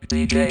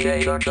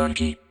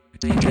Djjunky.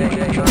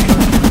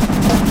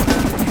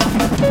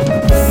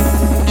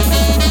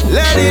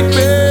 Let it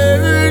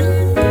burn.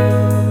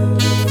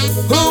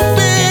 Oh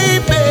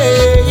baby,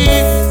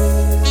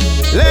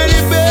 let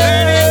it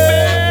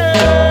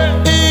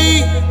burn.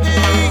 Hey.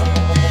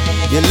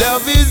 Your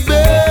love is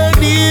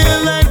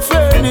burning like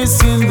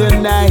furnace in the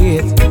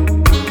night,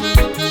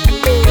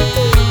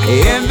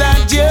 and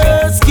I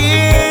just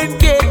can't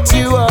get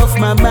you off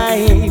my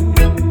mind.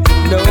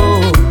 No,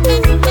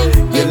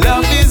 your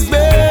love is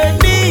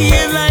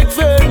burning like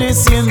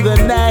furnace in the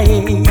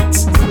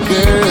night,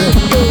 girl,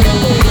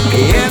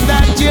 and I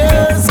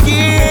just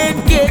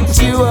can't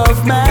get you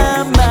off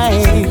my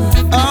mind.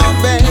 Oh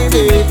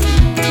baby,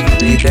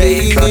 you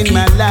came in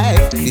my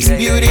life, this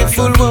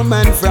beautiful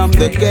woman from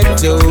the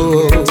ghetto,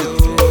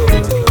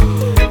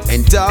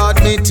 and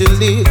taught me to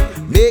live,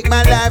 make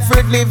my life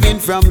worth living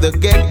from the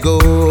get-go.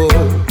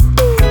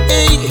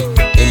 Hey,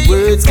 and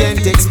words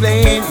can't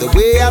explain the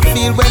way I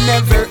feel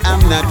whenever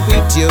I'm not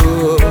with you.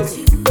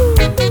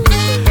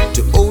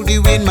 To hold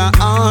you in my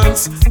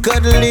arms,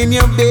 cuddle in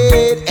your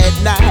bed at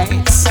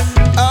night.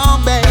 Oh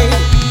babe,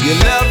 your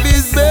love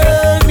is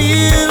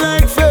burning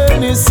like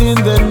furnace in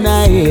the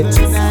night.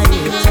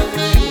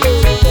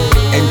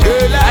 And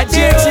girl, I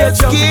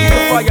just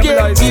can't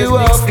get you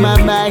off my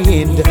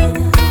mind.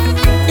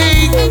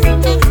 Hey,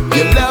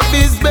 your love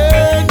is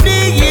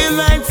burning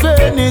like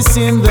furnace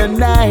in the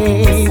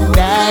night.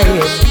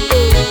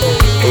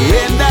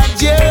 And I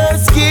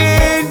just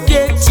can't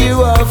get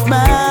you off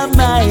my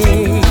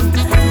mind.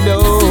 No,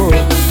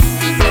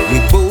 we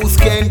both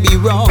can be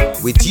wrong.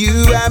 With you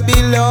I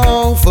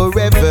belong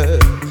forever.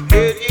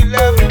 Girl, you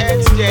love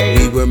and stay.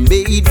 We were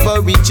made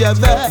for each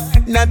other.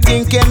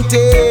 Nothing can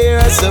tear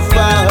us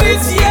apart.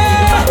 Rest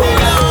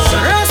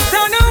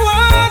on the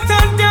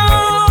water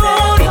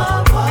down.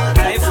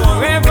 I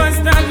forever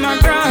stand my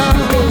ground.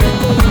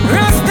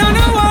 Rest on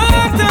the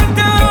water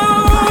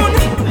down.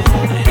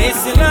 This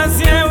is last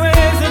year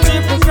ways the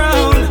triple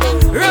crown.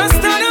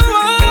 Rest on the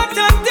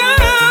water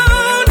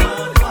down.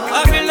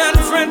 Babylon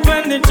friend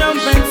when they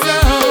jump and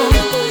sound.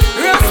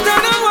 Rest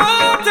on the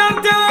water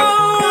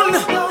down.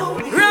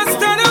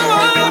 Rest on the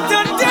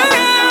water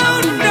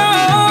down. No.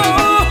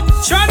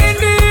 Trod in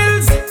the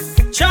hills,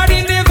 trod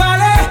in the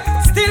valley.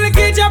 Still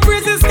get your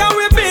praises cause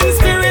we been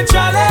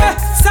spiritually.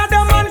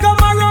 Saddam man come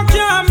around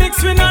can't mix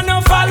with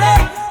no folly.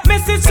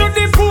 Message to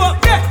the poor,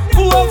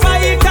 poor over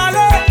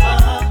Italy.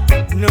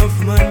 Enough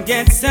man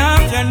gets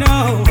off, you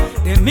know.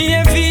 The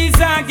mere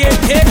visa get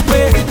hit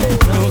with.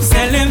 No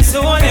sell him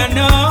soul, you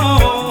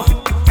know.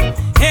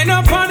 Ain't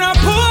up on a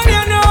pool,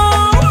 you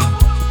know.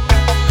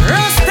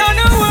 Rest on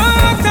the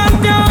water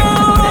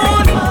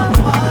down.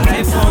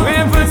 I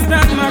forever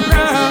stand my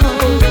ground.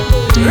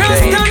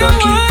 Rest on the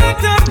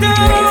water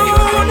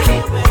down.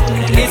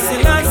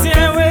 Listen, I see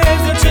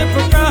ways the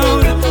triple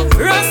crown.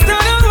 Rest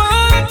on the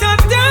water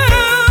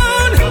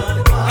down.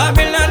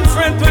 Babylon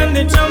friend when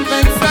they jump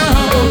and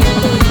sound.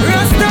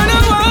 Rest on the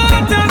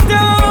water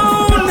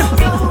down.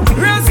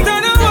 Rest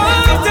on the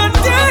water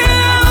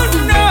down.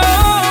 No.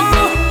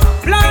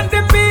 Plant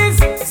the peace,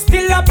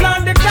 still a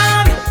plant the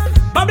can.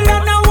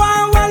 Babylon a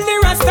war while the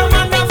rest of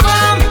man a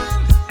farm.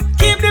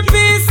 Keep the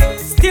peace,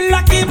 still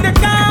a keep the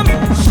calm.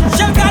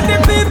 Shelter the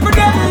people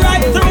them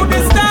right through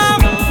the storm.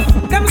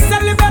 Them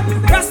celebrate,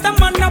 Rasta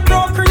man a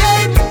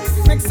procreate.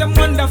 Make some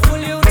wonderful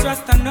youth,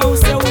 Rasta know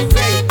so we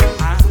great.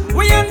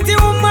 We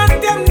anti-woman,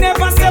 them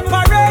never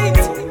separate.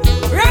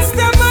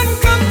 Rasta man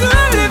come to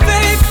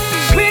elevate.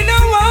 We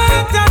don't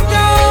want to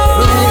down.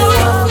 We don't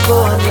want to go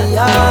on the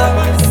yard.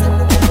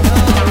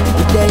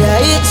 They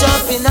are each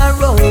up in a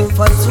row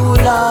for too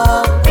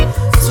long.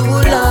 Too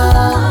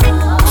long,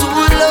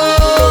 too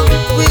long.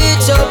 We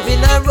each up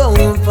in a row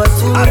for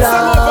too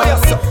long.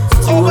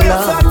 Too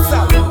long.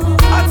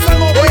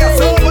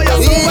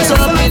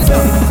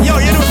 Yo,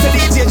 you know the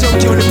DJ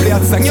Djjunky on the play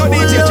that song. Yo,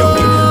 DJ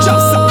Djjunky, drop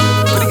some.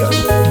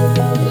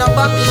 In a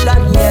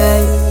Babylon, yeah.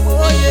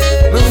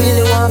 We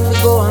really want to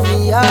go on the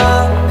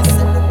yard.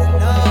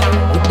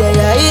 They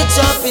are each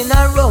up in a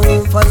row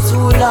for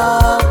too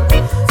long.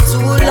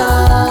 Too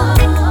long,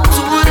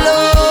 too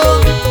long.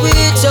 We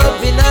each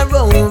up in a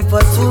row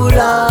for too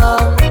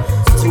long.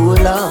 Too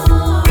long.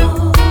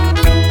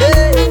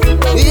 Hey,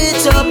 we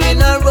each up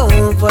in a row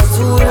for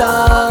too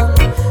long.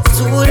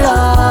 Too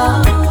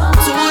long,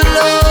 too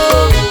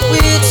long. We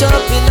each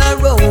up in a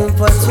row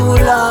for too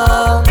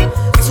long.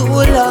 Too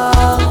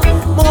long.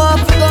 More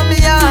for come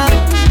here.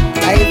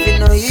 Life is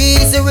no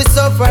easy, we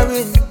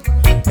suffering.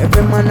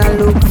 Every man a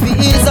look for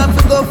ease and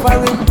fi go for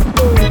him.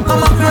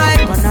 Mama cry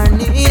on her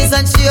knees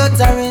and she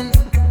uttering,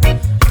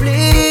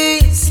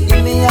 please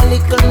give me a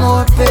little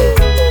more pay.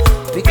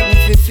 Pick me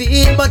fi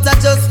feed but I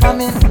just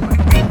famine.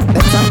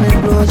 Better me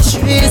grow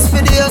trees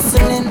for the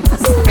hustling.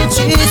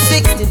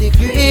 360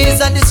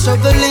 degrees and the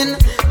struggling.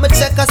 Me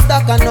check a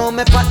stock and now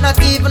me pot not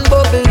even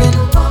bubbling.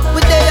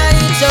 We there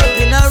each up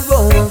in a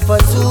row for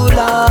too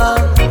long.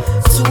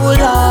 Too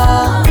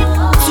long,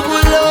 too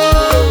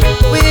long.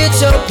 We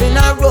each up in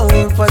a row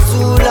for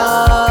too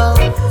long.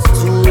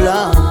 Too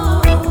long.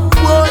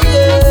 Oh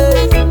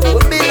yeah, we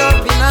been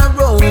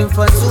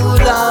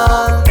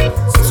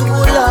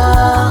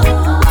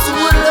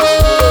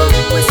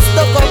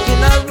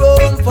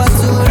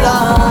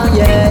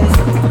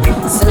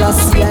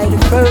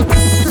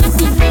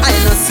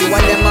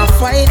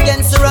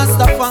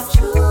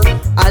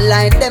I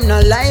like them, no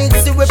like,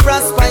 see we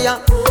prosper.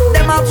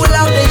 Them a pull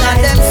out in a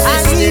them system.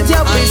 I need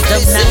your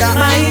wisdom, not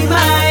my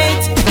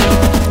might.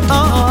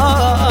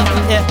 Oh,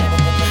 yeah.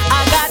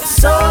 I got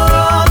so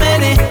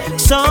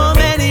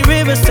many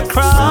rivers to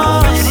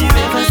cross.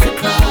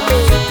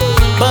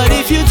 But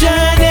if you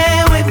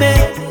journey with me,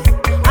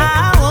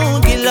 I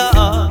won't get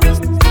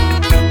lost.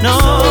 No,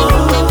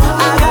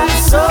 I got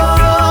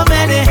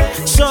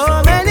so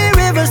many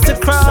rivers to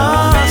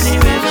cross.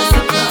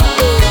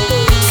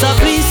 So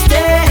please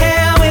stay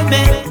here with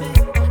me.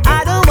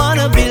 I don't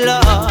wanna be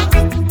lost.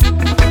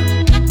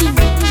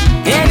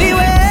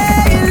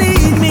 Anywhere you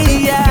lead me,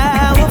 I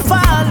will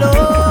follow.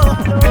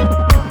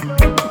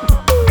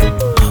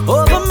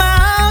 Over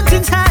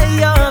mountains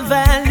high or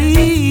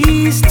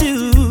valleys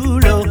too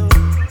low,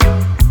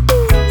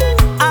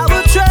 I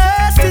will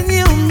trust in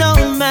you no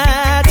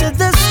matter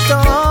the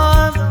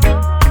storm.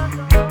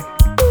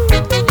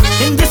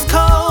 In this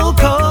cold,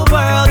 cold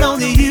world,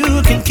 only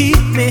you can keep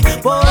me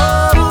warm.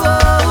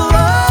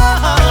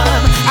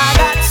 I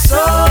got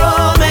so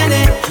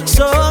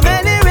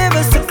many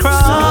rivers to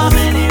cross.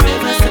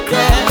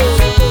 Yeah.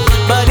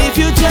 But if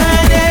you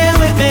journey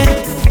with me,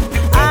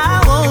 I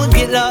won't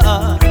get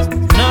lost.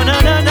 No.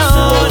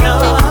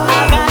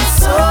 I got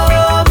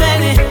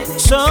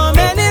so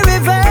many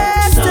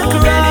rivers to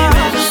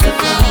cross.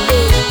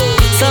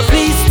 So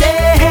please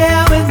stay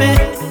here with me.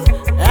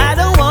 I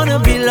don't wanna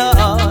be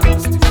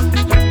lost.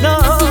 No,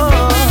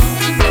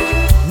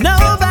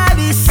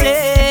 nobody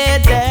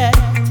said that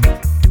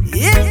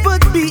it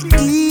would be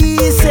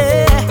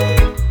easy,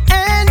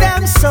 and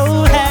I'm so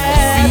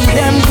happy. See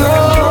them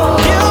grow.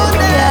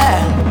 Yeah.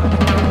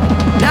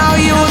 Now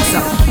youths,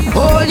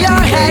 hold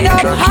your head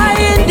up high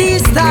in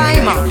this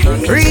time.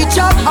 Reach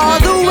up all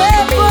the way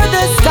for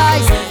the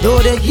skies. Though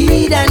the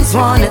heathens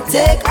wanna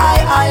take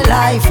high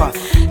life,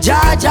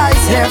 Jaja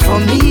is here for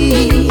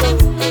me.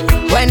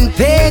 When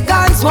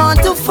pagans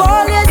want to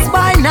fall, yes,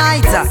 by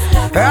night,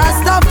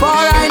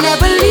 Rastafari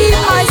never leave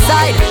my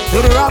side.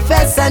 Through the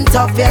roughest and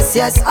toughest,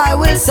 yes, I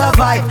will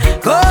survive,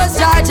 cause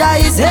Jaja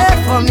is here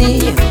for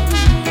me.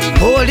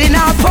 Holding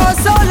out for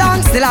so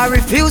long, still I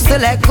refuse to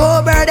let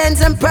go.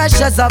 Burdens and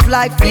pressures of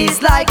life feels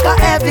like a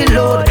heavy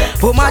load.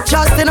 Put my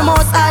trust in the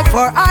Most High,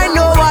 for I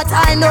know what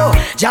I know.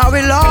 Jah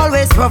will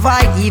always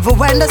provide, even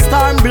when the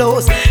storm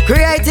blows.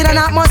 Creating an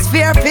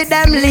atmosphere for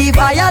them, leave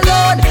I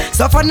alone.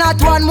 Suffer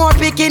not one more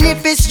picking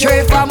if it's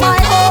straight from my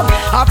home.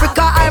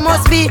 Africa I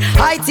must be,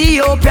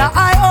 Ethiopia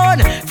I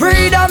own.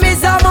 Freedom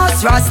is a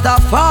must,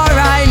 Rastafari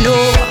I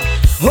know.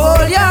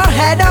 Hold your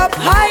head up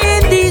high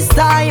in this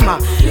time.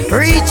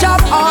 Reach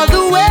up all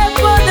the way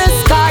for the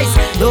skies.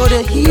 Though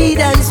the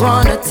heathens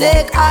wanna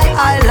take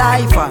high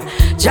life,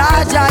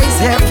 Jaja is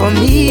here for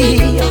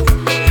me.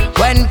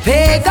 When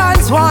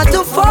pagans want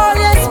to fall,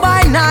 yes,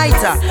 by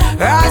night,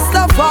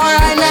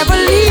 Rastafari never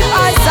leave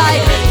my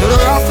side. To the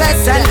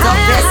roughest and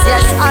toughest,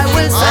 yes, I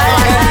will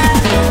survive.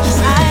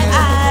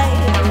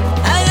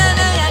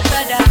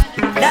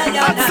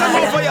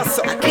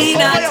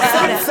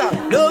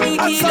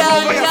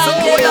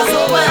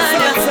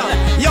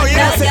 Yo, you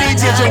know, say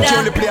DJ Djjunky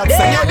only play at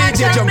song. Yo, DJ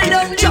Djjunky,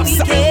 just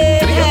song.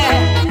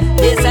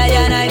 Yes, I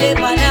and I live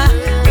on a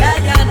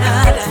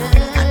Dayanada,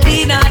 a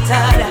clean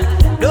atada.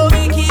 Don't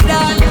be kid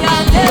down,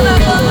 can't never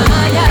come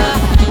higher.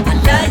 A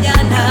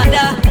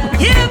Dayanada,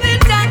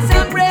 giving thanks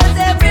and praise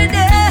every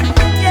day.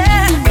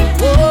 Yeah,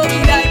 oh, we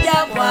like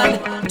that one,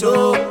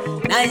 two.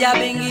 Now you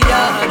bring it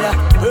out.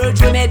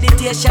 Virtual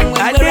meditation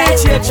when we're right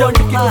before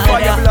the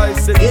Father.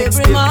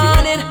 Every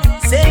morning,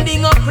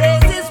 sending up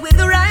praises with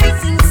the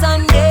rising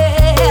sun, yeah.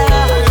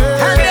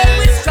 And then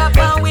we strap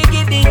and we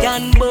give the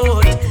gun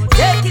boat.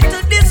 Take it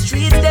to the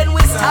streets, then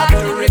we start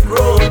to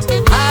recruit.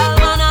 All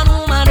man and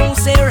woman who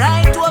say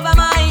right over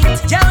might.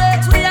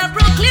 Jarrett, we are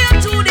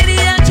proclaimed to the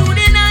day and to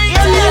the night.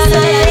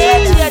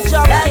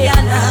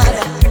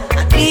 Dayanada,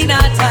 a clean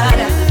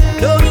atada.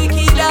 No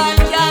wicked and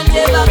can't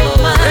ever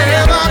come on.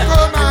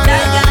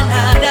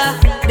 Dayanada,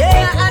 they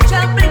are a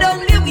trample down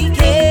the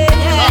wicked.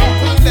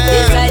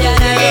 Yes,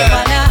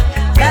 Dayanada,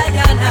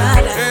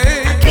 Dayanada,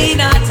 a clean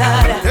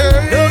atada.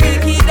 No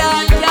wicked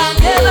and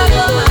can't ever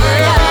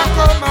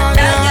come on.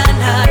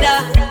 Dayanada,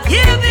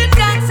 giving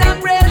thanks and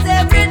praise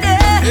every day.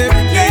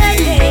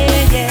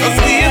 Cause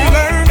we have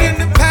learned in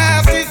the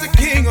past he's the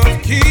King of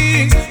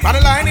Kings. By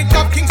the lineage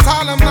of King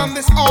Solomon,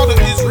 this order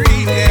is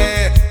real,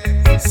 yeah.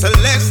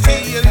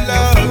 Celestial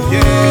love,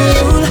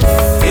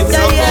 yeah. It's a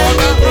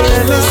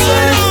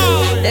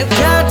Them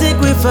can't take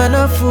we for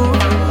no food.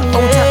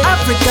 Out of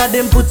Africa,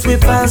 them put we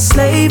for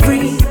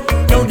slavery.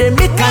 Now them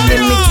lick and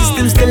them mix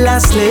system still a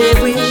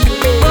slavery.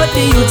 But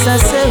the youths a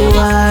say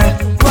war,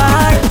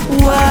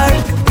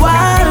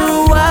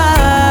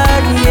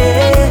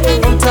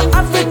 yeah. Out of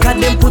Africa,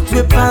 them put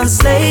we for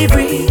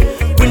slavery.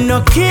 We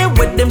no care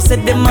what them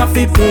said, them have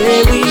to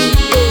pay we.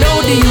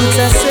 Now the youths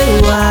a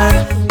say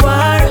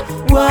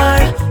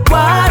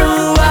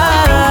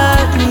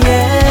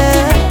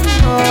yeah.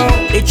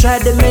 They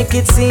tried to make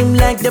it seem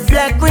like the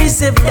black race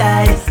have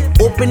died.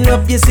 Open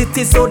up your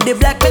city so the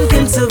black man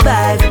can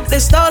survive. They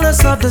stole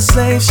us off the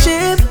slave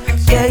ship,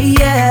 yeah.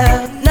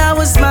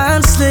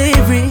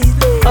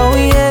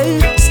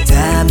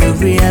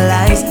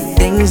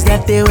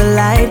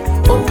 light,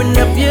 open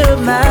up your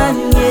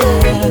mind,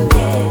 yeah.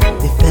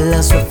 They fill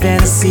us with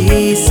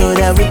fantasy so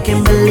that we can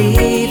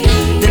believe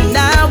that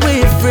now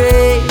we're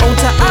free. Out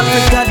to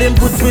Africa, them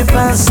put we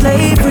on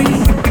slavery.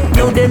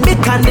 Now they make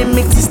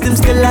economic system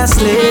still a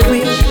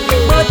slavery.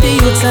 But the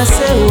youths are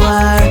say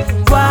war,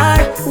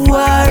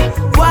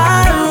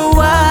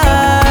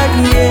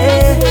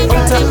 yeah.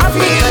 Out to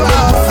Africa, them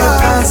put we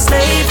on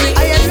slavery.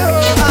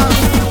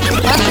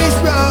 On this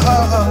road,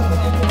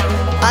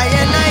 I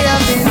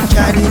have been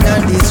treading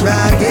on this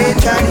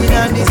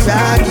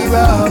raggy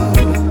road.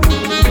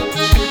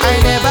 I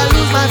never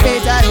lose my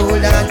faith, I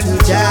hold on to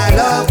Jah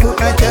love, put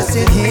my trust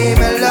in Him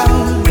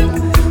alone.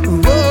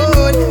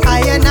 Road, I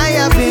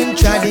have been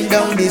treading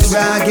down this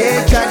raggy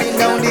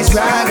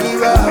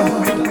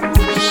road.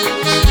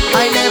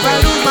 I never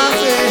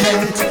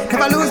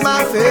lose my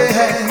faith.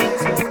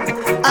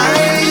 I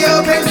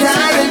open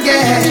giant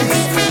gates,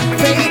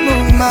 faith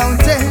move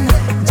mountain.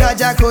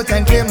 Jah coat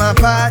and clear my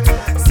path.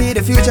 See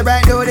the future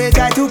bright though they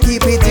try to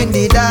keep it in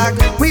the dark.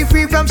 We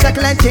free from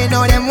shackle and chain,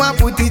 now them want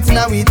put it in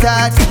our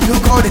thought.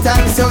 Look how the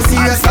time is so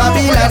serious,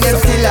 Babylon them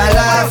still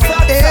alive.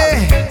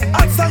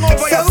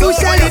 So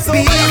shall it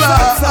be,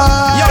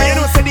 yo, you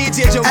know say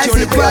Djjunky as on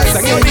the it was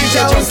place. Yo,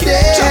 Djjunky,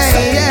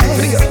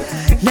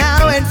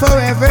 now and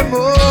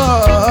forevermore.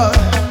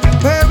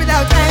 Word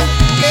without end,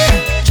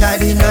 yeah.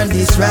 Treading on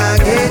this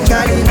raggy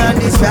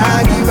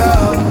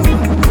road.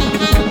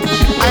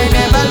 I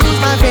never lose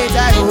my faith, I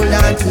hold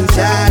on to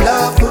Jah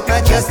love, put my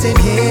trust in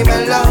Him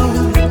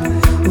alone.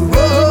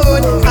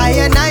 Road, I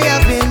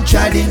have been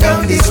treading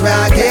down this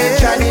raggy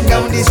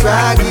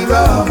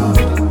road.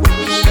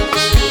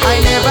 I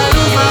never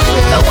lose my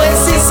faith. The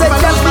West is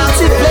such a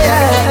beauty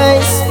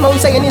place. Mount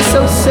Zion is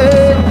so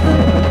sad.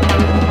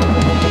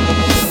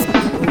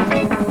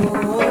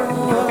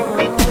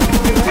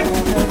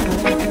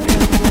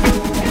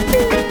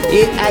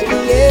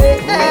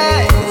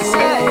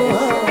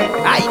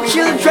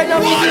 Children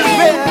of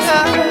Israel,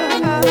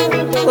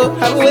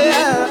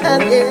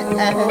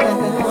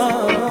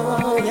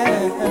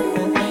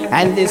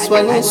 and this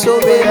one is so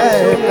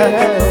rare.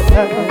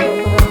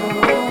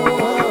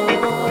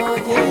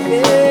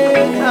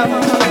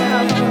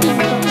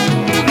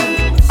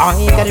 I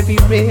gotta be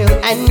real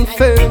and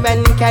firm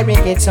and carry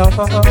it on.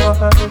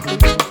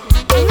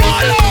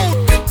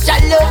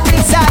 Shalom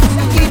is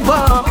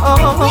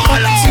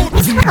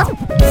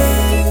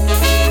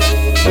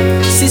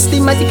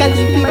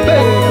systematically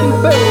burn.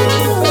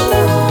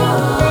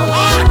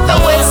 The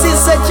West is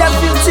such a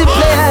beauty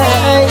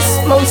place.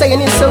 Mount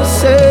Zion is so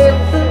sad.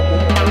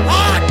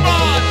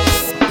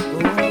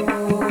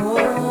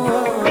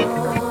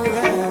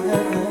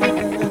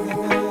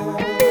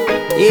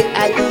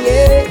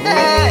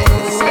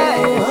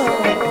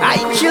 I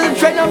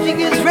children of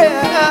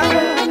Israel.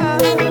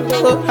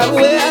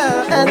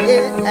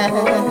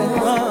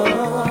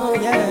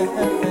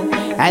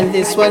 And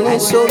this one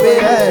is so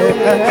rare.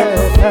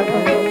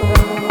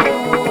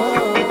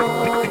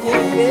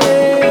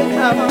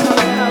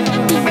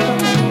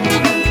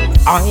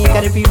 I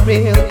gotta be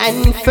real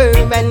and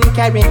firm and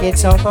carry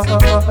it on.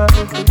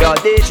 Yo,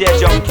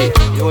 Djjunky,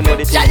 you know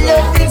the thing.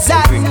 Shalom is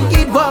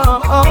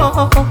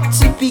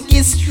to be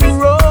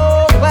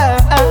strong.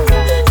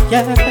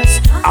 Yes,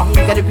 I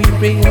gotta be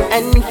real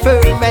and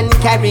firm and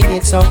carry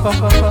it on.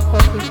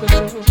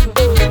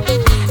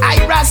 I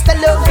rasta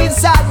love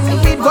is to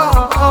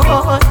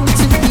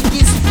be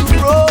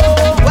strong.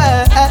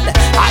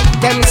 I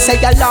can say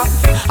a lot.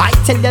 I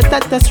tell you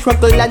that the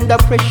struggle and the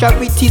pressure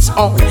it is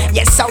on.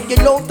 Yes, how you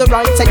know the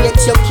right and yet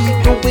you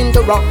keep doing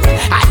the wrong.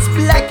 As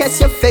black as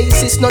your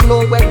face is not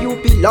know where you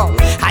belong.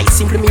 I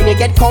simply mean you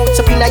get caught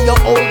up in your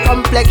own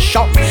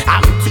complexion.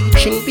 I'm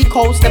teaching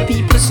because the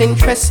people's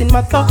interest in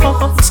my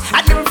thoughts.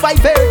 And if I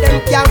heard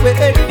them carry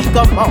big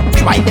amount,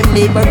 try them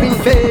labor in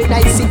vain.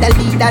 I see the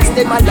leaders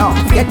them along.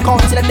 Get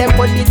caught in them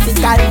political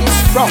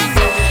distraught.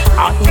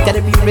 I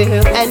gotta be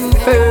real and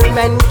firm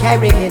and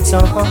carry it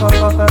on.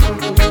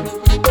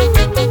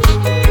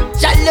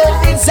 Your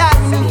love is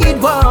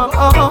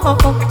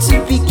to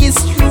be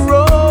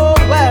strong.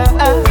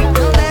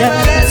 Let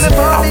me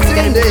fall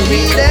between the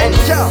heat and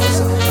jaws.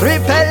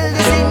 Repel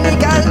the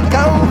cynical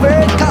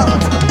coward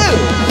cult.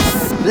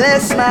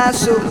 Bless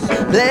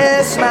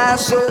my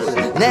soul,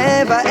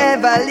 never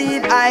ever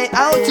leave I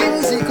out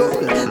in the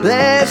cold.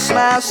 Bless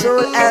my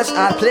soul as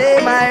I play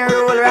my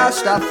role,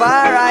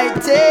 Rastafari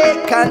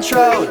take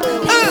control.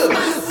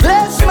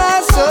 Bless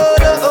my soul,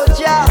 oh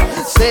Jah,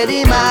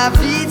 steady my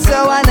feet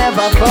so I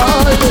never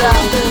fall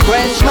down.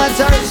 Quench my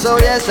thirst, so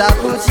yes I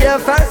put you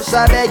first.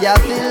 I beg you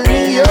fill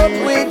me up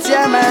with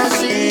your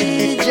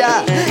mercy,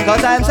 Jah.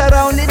 Cause I'm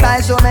surrounded by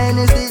so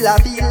many, still I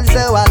feel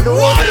so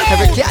alone.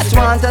 Every cat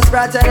wants a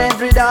sprat and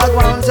every dog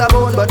wants a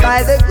bone. But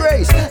by the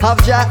grace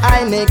of Jah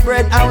I make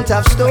bread out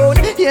of stone.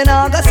 You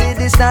know I see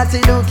this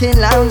naughty looking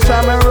lounge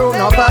from a room.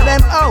 Up of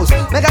them house,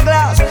 make a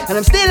glass, and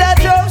I'm still a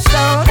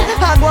drumstone.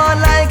 I go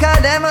on like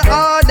a them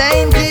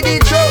ordained to the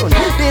throne.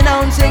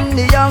 Denouncing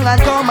the young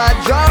and come a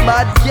job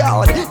at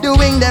yard. The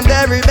doing them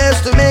very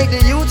best to make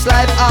the youth's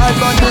life hard.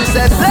 But you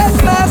said, bless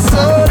my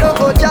soul,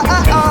 oh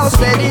Jah,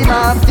 steady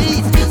my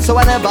feet, so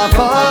I never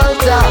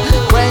falter.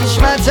 Quench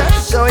my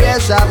thirst, so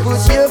yes, I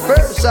put you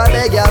first. I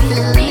beg you,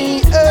 fill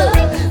me up,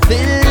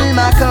 fill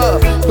my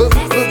cup.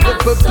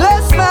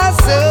 Bless my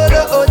soul,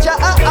 oh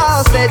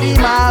Jah, steady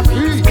my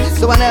feet,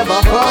 so I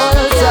never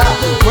falter.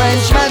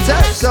 Quench my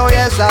thirst, so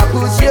yes, I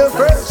put you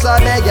first. I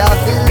beg you,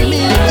 fill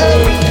me up,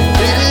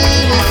 fill me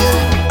up.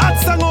 Hot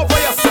song over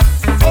your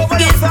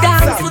Give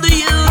thanks for the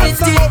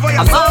unity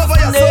amongst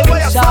the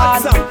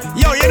nation.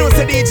 Yo, you know it's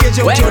a DJ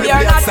Junky. When we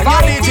are not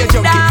fighting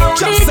down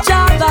each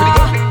other,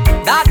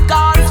 that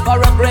calls for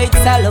a great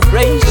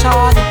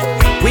celebration.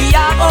 We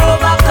have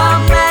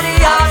overcome many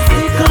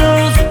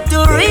obstacles to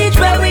reach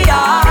where we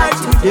are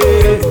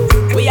today.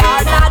 We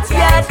are not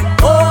yet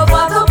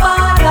over the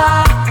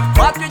border,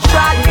 but we're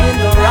trying in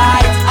the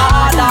right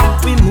order.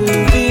 We're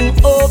moving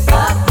up,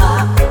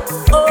 up,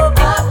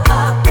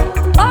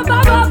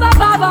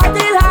 up,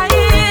 the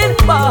line,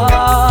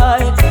 boy.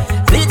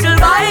 Little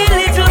by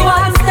little,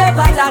 one step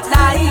at a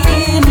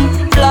time,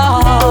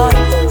 Lord.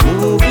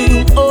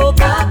 Moving up,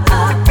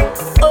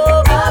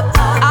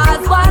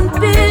 as one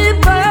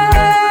people.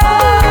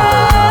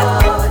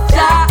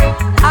 Jah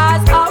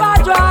as our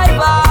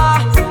driver.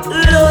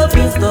 Love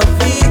is the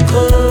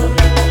vehicle.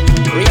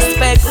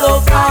 Respect,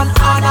 love and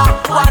honor.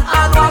 One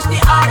hand wash the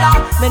other.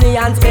 Many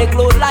hands make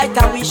load like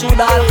and we should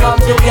all come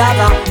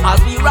together. As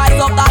we rise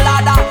up the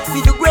ladder,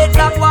 see the great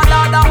black one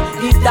ladder.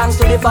 Give thanks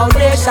to the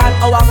foundation,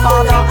 our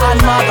father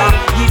and mother.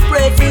 Give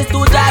praises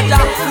to Jaja.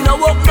 We no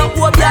walk no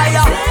hope,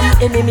 yeah.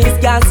 The enemies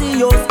can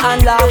see us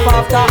and laugh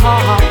after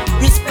her.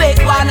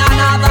 Respect one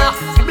another,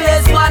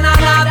 praise one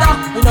another.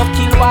 We no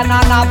kill one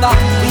another,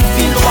 we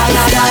feel one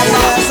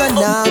another. It's a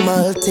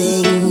normal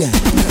thing,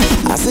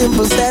 a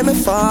simple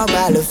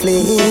semi-formal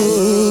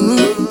fling.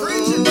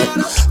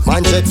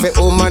 Man check for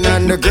woman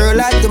and the girl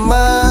like the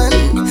man.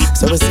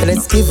 So we say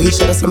let's give each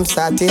other some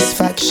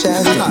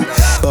satisfaction.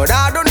 But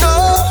I don't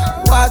know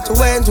what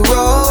went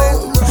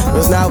wrong,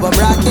 cause now I'm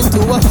rocking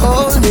to a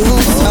whole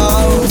new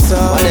song. So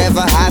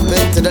whatever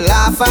happened to the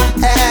laugh I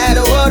had?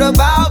 What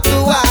about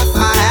the wife I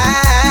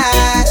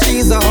had?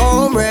 She's a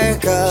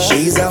homewrecker,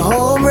 she's a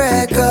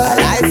homewrecker, a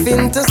life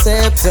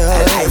interceptor,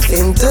 a life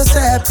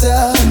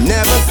interceptor.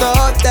 Never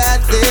thought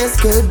that this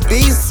could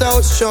be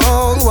so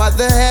strong. What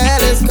the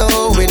hell is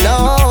going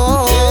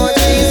on?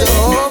 She's a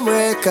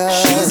homewrecker,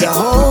 she's a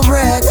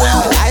homewrecker,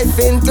 a life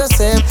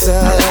interceptor,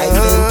 a life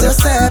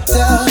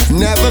interceptor.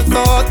 Never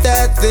thought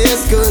that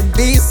this could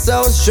be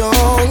so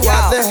strong.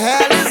 What the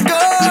hell is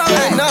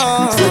going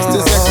on? 60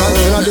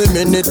 seconds in a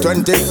minute,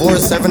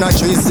 24/7 or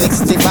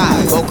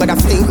 365. How could a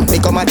thing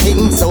become a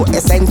thing so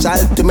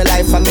essential to my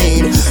life? I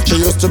mean, she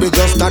used to be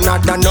just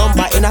another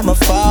number in my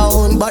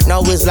phone, but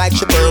now it's like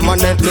she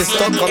permanently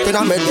stuck up in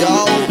my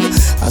dome.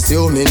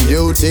 Assuming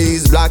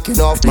beauty's blocking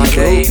off my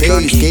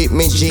groupies. Keep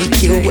me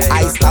GQ,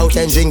 iced out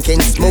and drinking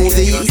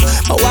smoothies.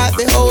 My wife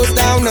they holds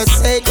down a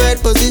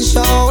sacred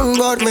position,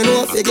 but me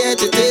know if you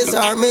get it is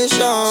our mission.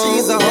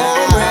 She's a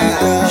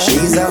homewrecker,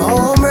 she's a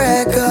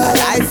homewrecker, a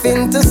life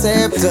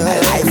interceptor,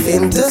 a life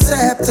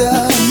interceptor.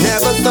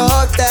 Never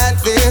thought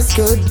that this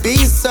could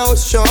be so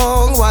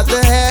strong. What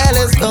the hell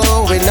is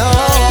going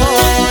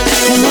on?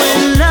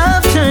 When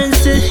love turns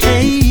to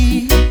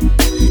hate,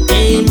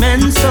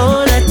 amen,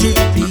 so let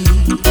it be.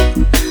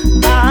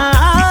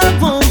 I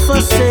won't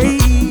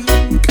forsake,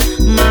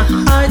 my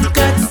heart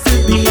got to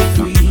be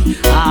free.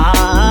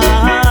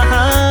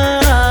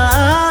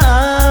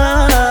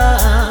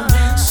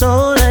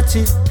 So let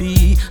it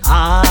be.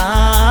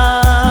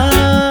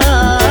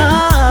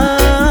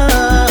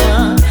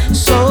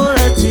 So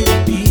let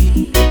it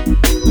be.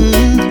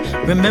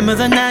 Remember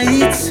the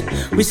nights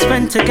we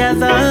spent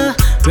together.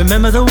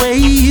 Remember the way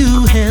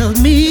you held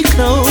me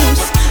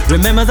close.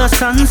 Remember the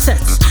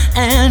sunsets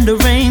and the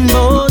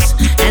rainbows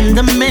and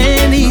the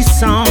many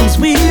songs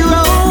we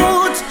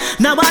wrote.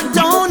 Now I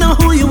don't know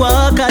who you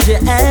are, cause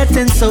you're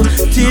acting so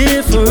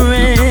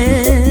different.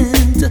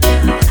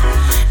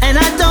 And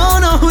I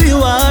don't know who you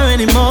are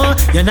anymore.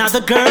 You're not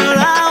the girl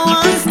I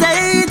once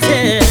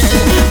dated.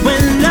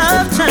 When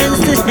love turns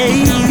to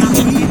hate,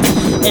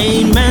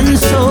 amen,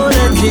 so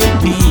let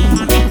it be.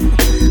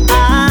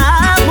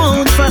 I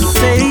won't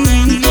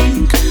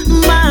forsake,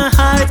 my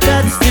heart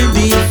got to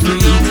be free.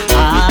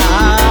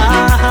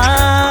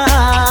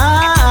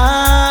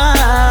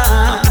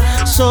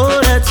 So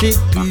let it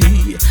be.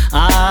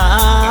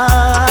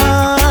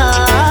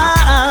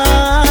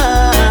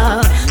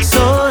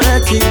 So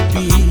let it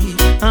be.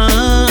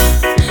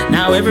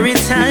 Now every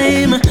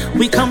time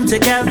we come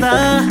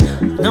together,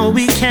 no,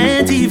 we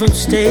can't even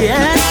stay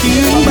at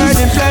peace.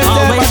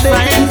 Always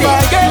find it.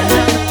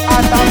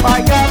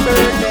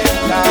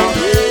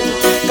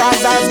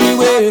 Cause as we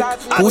wait way.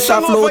 Push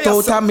a float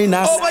out of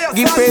Minas.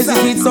 Give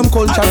praises with some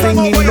culture,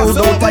 bringing load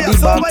out of the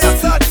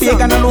box.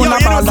 Pagan alone a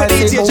ball like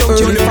say how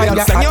early fire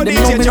at them.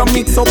 Know me no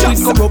mix up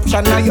with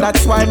corruption and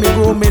that's why me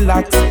grow me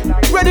locks.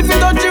 Ready for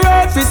touch your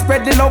earth, fi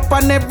spread the love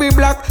on every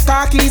block.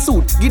 Khaki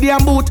suit,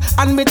 Gideon boot,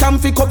 and me tam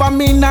fi cover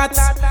me nuts.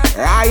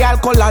 Royal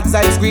colours,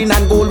 ice green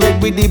and gold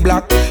red with the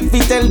black. Fi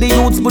tell the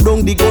youths put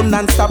down the gun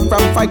and stop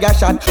from fire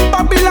shot.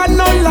 Babylon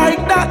not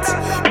like that.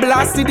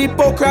 Blasted the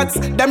hypocrites.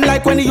 Them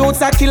like when the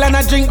youths are kill and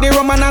a drink the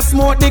rum and a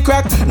smoke the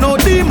crack. No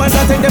demons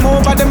I take them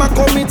over, them a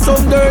commit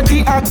some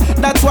dirty act.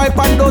 That's why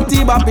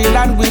Pandoti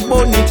Babylon we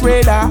burn it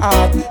trader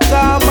heart.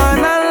 Come on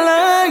a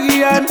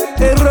lion,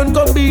 everyone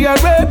come be a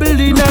rebel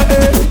in a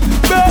earth.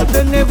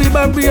 Then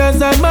everybody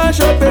has a mash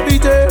up every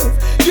turf.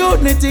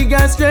 Unity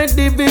and strength,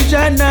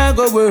 division now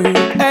go work.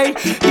 Hey,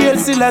 you'll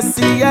still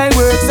see I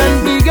works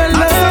and big and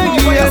lion.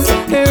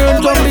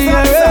 Everyone come be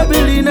a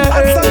rebel in a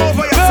earth.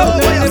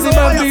 Then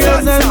everybody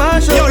has a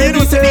mash up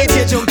every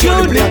turf.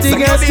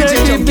 Unity and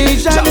strength,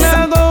 division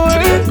now go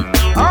work.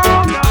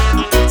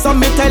 So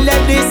me tell you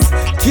this,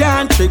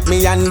 can't trick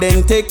me and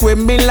then take away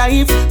me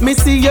life. Me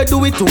see you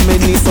do it too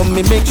many, so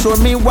me make sure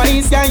me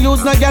wise. Can't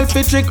use no girl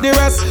fi trick the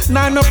rest.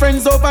 Nah no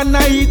friends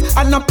overnight,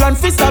 and no plan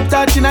fi stop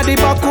touching at the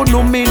back who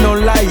know me no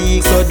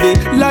like. So the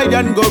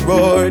lion go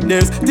roar,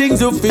 there's things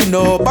you fi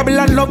know.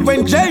 Babylon love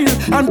when jail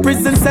and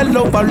prison cell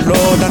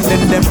overload. And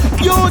then them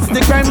use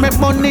the crime make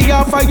money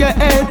off of your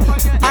head.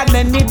 And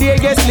any day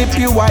you slip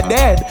you are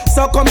dead.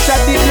 So come shut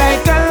it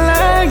like a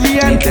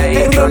lion.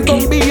 Everyone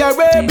come be a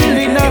rebel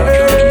in a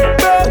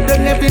earth.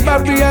 Then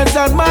everybody has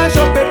a mash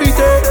up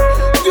everything.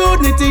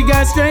 Unity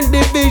and strength,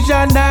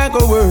 division now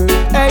go work.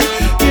 Hey,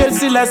 you'll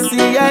still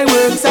see I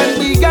works and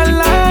big and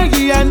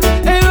lion.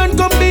 Everyone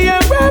come be a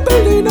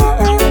rebel in a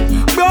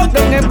earth. Broke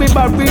down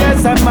everybody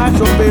has a mash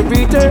up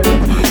everything.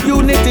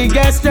 Unity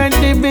and strength,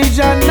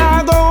 division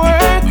now go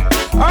work.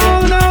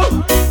 Oh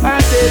no, I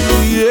said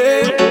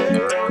yeah.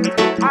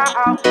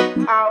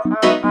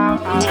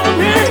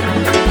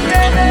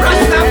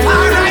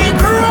 Rastafari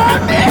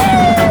grew me.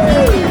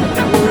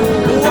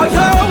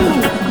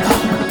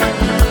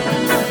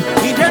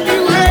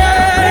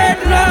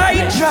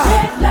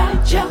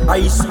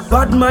 I see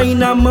bad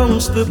mind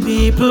amongst the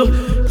people.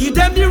 Give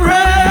them the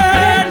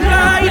red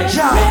light,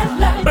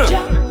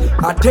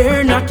 I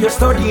dare not you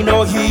study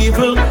no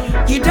evil.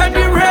 Give them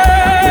the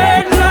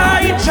red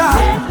light,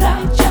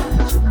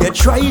 they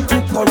try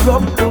to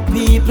corrupt the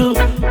people.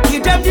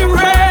 Give them the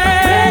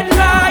red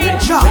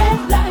light,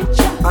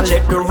 and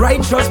let the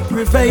righteous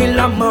prevail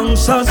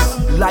amongst us.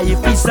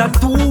 Life is a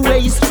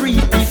two-way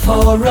street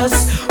before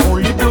us.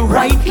 Only the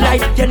right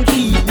light can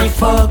keep me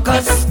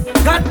focused.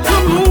 Got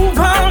to move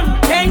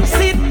on, can't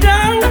sit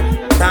down.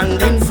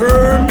 Standing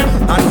firm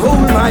and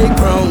hold my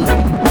ground.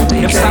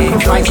 They're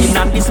sacrificing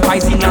and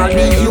despising all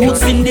the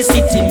youths in the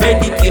city.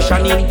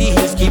 Medication in the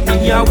hills keep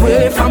me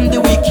away from the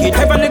wicked.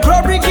 Heavenly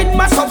glory in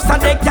my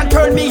substance, they can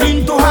turn me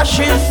into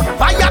ashes.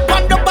 Fire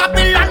upon the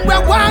Babylon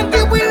where one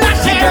give will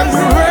ashes.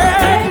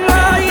 Red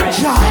light,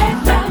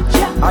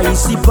 I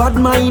see bad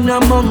mind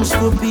amongst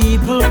the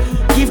people.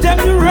 Give them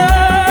the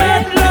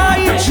red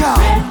light,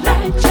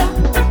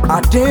 I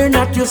dare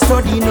not you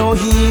study no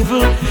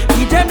evil.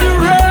 Give them the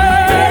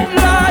red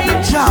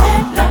light,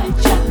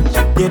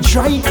 they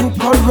try to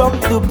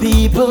corrupt the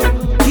people.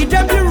 Give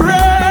them the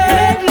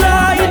red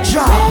light,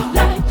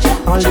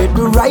 and let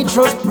the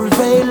righteous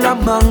prevail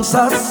amongst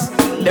us.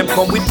 Them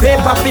come with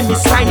paper for me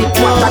sign it.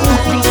 What I do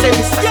things say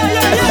me sign.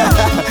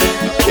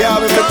 Yeah,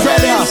 we can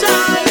tell you.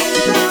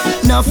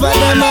 Now for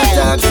them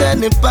attacks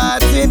and the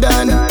party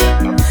done.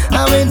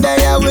 And when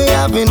they are we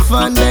having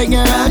fun.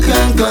 Beggar I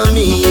can't come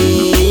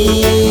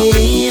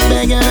in.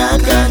 Beggar I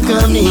can't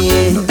come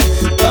in.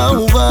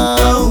 Oh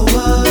wow.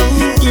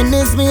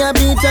 Guinness me a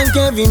beat and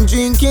Kevin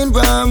drinking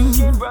rum.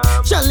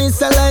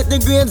 Chalice I like the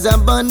grades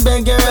and bun.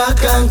 Beggar I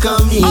can't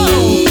come in.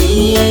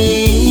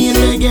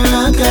 Beggar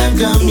I can't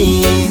come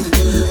in.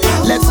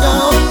 Let's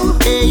go,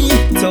 hey.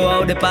 So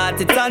how the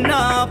party turn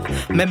up,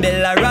 me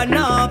bill a run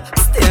up.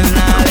 Still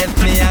now left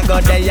me and go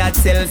there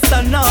till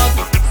sun up.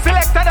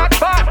 Selected that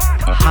part.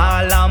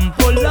 All and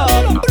pull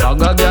up.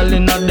 Dog a girl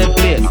in the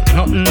place,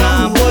 nothing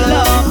now pull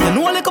up. You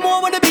know they come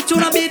over the beach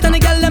on a beat and the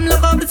girl them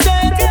look up the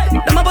street.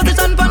 Them a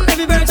position pan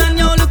every version,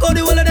 you look how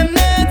the whole of them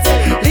nets.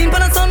 Lean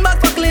pan and sun back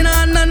for clean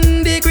and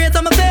they create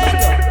some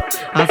effects.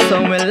 And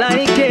some will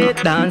like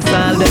it, dance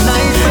all the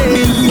night.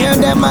 Me hear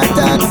them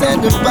attacks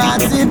and the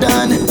party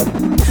done.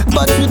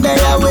 But today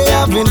we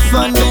having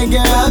fun, beggar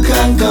I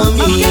can't come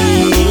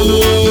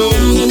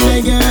in.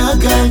 Beggar I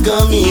can't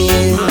come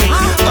in.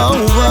 Oh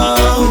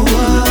wow.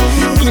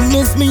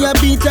 Guinness me a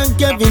beat and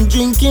Kevin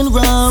drinking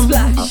rum.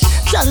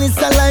 Chalice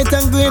a light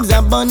and grapes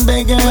a bun.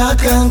 Beggar I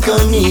can't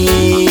come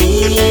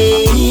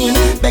in.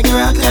 Beggar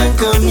I can't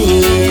come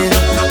in.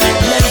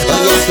 Let's go.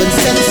 Yes, when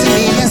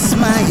Sensimania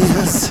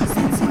smiles,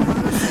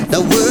 the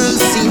world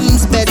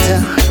seems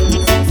better.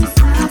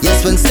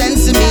 Yes, when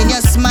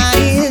Sensimania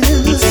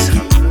smiles,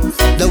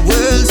 the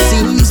world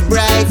seems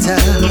brighter.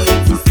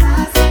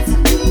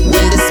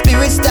 When the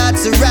spirit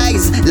starts to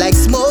rise like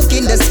smoke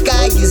in the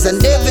skies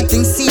and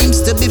everything seems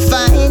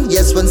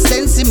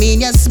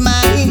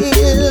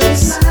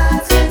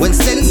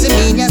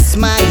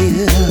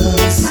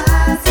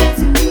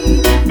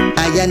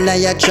and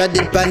I trod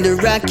it on the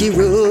rocky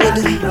road.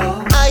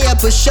 I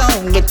push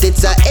on, but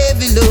it's a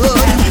heavy load.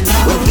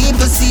 When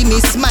people see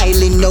me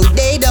smiling, no,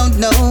 they don't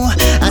know.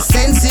 I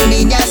sense in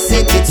me, I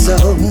said it so.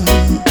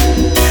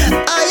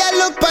 I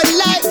look for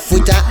life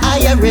with a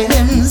higher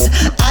ends.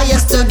 I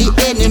study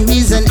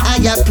enemies and I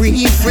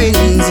pray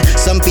friends.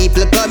 Some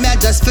people come here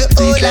just for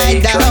hold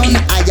I down.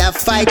 I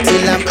fight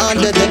till I'm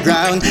under the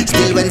ground.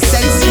 Still when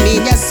sense in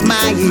me, I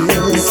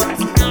smiles.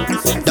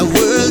 The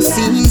world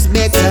seems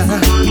better.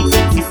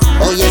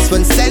 Oh yes,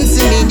 when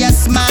sense in me, I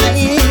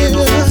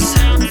smiles.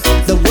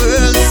 The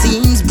world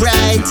seems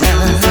brighter.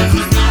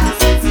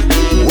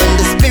 When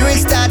the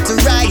spirits start to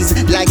rise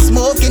like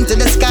smoke into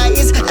the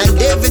skies,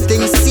 and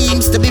everything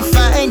seems to be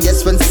fine.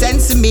 Yes, when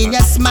sense in me,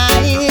 I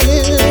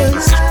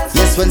smiles.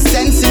 Yes, when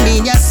sense in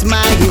me, I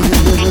smiles.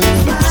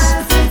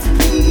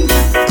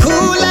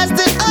 Cool as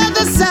the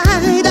other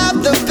side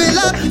of the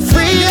pillar,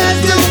 free as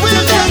the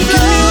wind that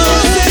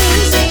blows.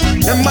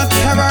 Them a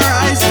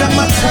terrorize, them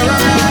a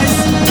terrorize.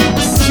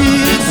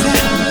 Streets,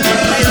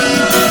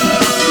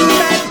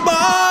 bad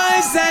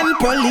boys and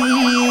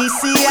police,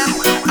 yeah.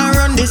 I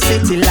run the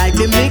city like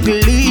the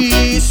Middle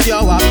East. You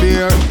up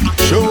here,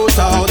 shoot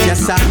out,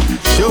 yes sir,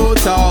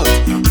 shoot out.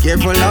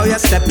 Careful how you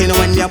step in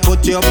when you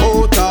put your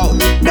boot out.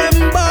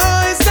 Them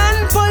boys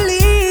and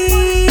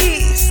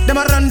police, them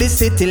a run the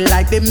city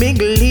like the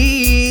Middle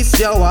East.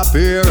 You up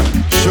here,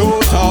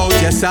 shoot out,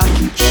 yes sir,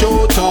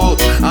 shoot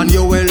out. And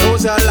you will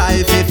lose your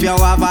life if you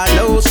have a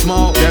low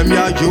smoke. Them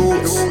your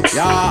youths,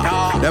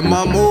 yeah, them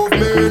a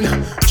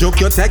movement. Joke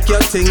you take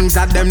your things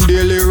at them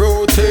daily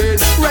routine.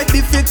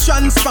 Ready for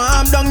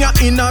transform down your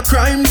inner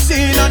crime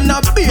scene. And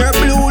a beer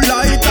blue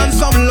light and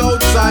some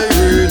loud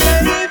siren.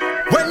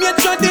 When you're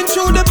trotting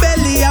through the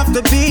belly of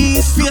the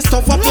beast, face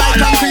tough up like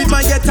concrete,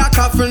 man get a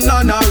coffin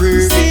on a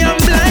roof. See I'm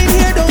blind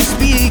here, don't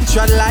speak,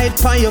 tread light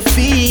on your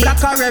feet.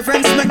 Black a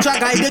reverence, make you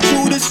guide you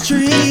through the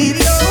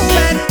streets.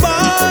 Bad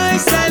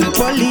boys and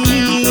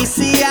police,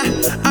 yeah,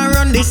 I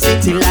run the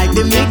city like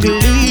the Middle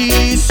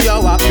East.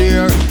 You up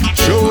here,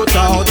 shoot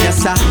out,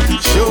 yes sir,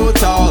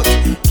 shoot out.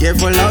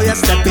 Careful how you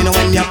step in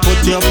when you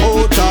put your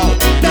boot out.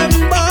 Them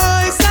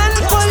boys and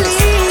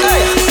police.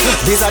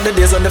 These are the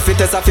days when the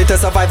fittest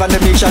survive and the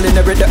meek shall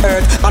inherit the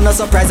earth. I'm not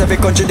surprised every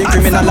country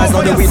decriminalize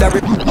now the weed are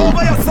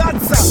over your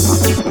salsa.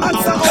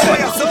 Answer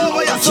over your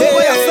salsa.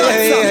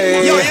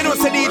 Yo, you know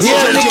say DJ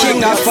Jjjunky. The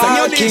king of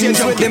all kings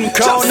with him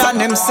crown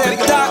and him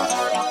scepter.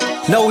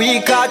 No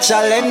we catch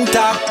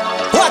Chalenta.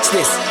 Watch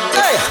this.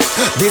 Hey.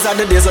 These are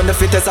the days when the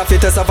fittest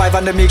survive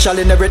and the meek shall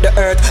inherit the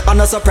earth. I'm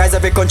not surprised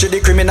every country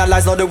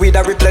decriminalize now the weed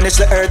that replenish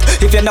the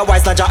earth. If you're not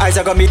wise, not your eyes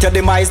are gonna meet your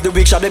demise. The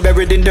weak shall be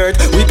buried in dirt.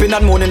 Weeping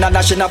and moaning and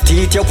gnashing of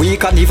teeth. You're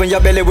weak and even your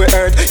belly will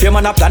hurt. Your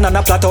man a plan and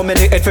a plot how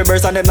many head for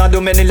birds and them not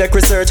do many like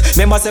research.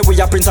 Remember say we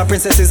are prince and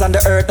princesses on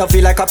the earth. Don't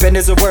feel like a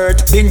penny's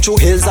worth. Been through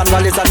hills and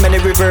valleys and many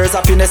rivers.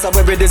 Happiness are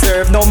where we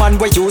deserve. No man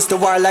we used to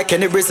war like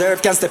any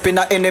reserve can step in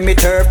a enemy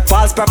turf.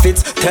 False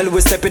prophets tell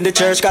we step in the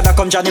church. Gotta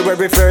come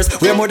January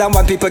 1st. We're more than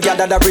one people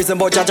gather the reason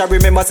but Jaja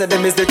remember say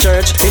them is the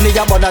church. In the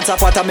abundance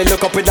of water me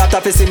look up with that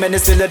to see many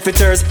still dead for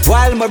thirst.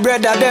 While my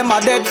brother them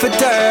are dead for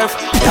turf.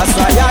 That's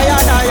why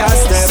I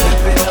step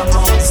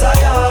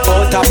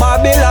out of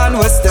Babylon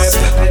we step.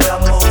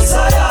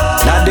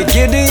 Now the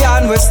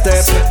Gideon we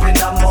step.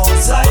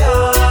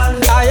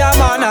 I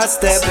am on a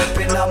step.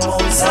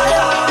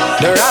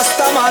 The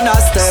Rasta man a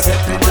step.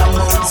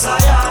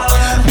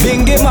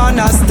 Bingy man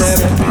a step.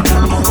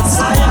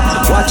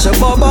 Watch a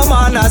Bubba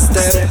man a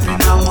step.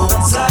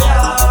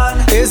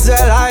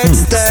 Israelite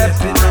step.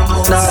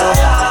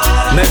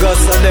 Now, me go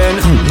so then.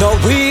 No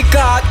weak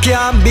heart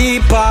can be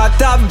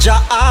part of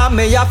Jah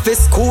army. Of his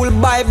school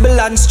Bible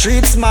and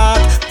street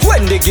smart.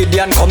 When the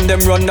Gideon come,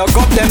 them run knock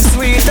up them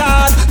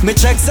sweetheart. Me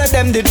check say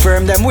them did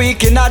firm, them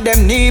weak in a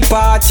them knee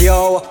part,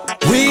 yo.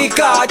 Weak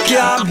heart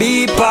can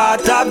be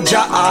part of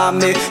Jah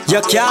army.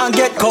 You can't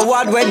get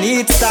coward when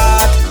it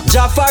start.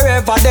 Jah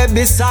forever there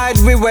beside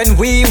we when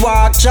we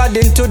walk. Trod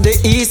into the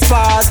east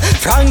pass.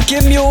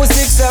 Frankie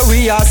music say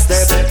we a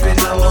step.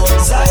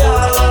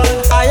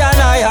 I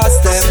and I a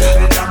step.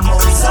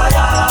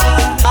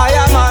 I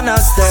am on a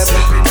step.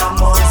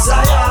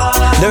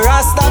 The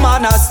Rasta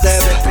man a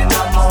step.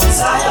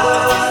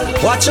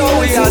 Watch how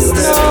we a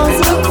step.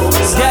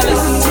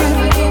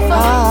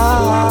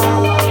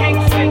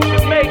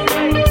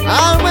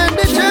 And when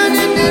the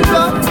journey did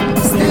rough,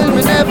 still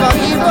me never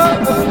give up.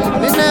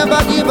 Me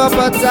never give up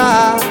at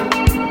all.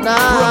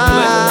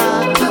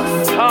 Nah,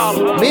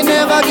 me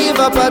never give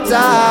up at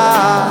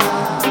all.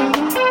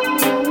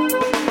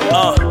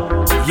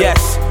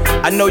 Yes,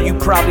 I know you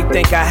probably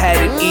think I had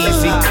it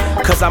easy.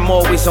 cause I'm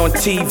always on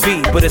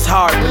TV, but it's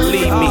hard,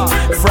 believe me.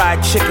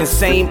 Fried chicken,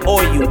 same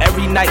oil,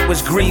 every night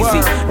was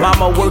greasy.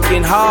 Mama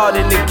working hard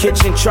in the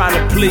kitchen trying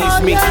to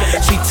please me.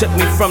 She took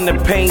me from the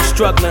pain,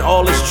 struggling,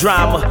 all this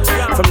drama.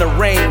 From the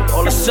rain,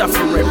 all the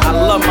suffering. I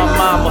love my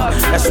mama,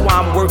 that's why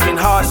I'm working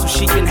hard so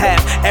she can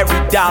have every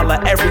dollar,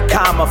 every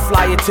comma.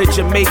 Fly it to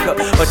Jamaica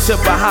or to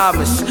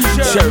Bahamas.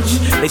 Church,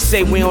 they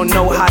say we don't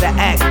know how to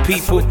act,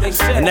 people.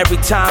 And every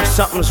time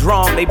something's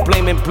wrong, they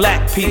blaming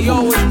black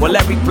people. Well,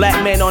 every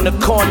black man on the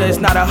corner is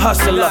not a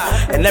hustler,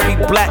 and every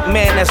black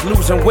man that's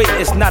losing weight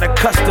is not a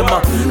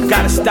customer.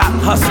 Gotta stop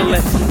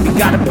hustling, we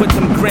gotta put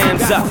them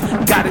grams up.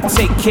 Gotta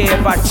take care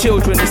of our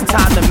children, it's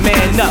time to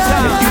man up.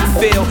 If you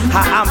feel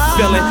how I'm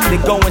feeling,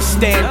 then go and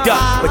stand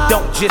up. But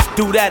don't just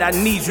do that, I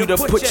need you to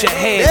put your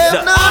hands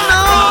up.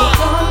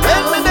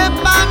 When me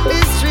them on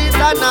the street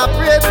and I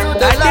pray to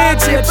the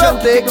Lord for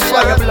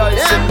protection.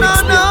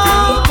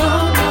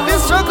 The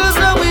struggles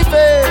that we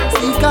face,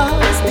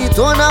 because the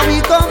tone of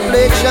we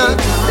complexion.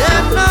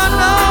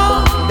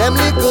 Them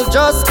little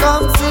just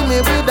come see me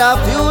with a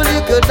few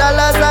little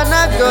dollars and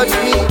a judge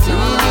me.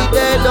 Really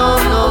they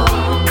don't know.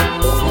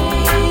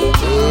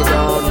 They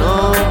don't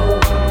know.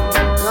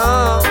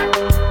 No.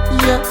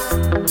 Yeah.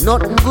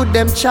 Nothing good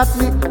them chat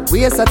me.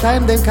 Waste of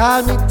time them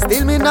call me.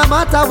 Still me no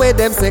matter where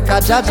them say,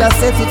 cause Jaja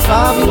set it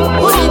for me.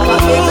 Only for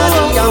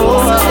energy and all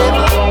of them.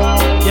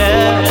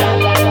 Yeah.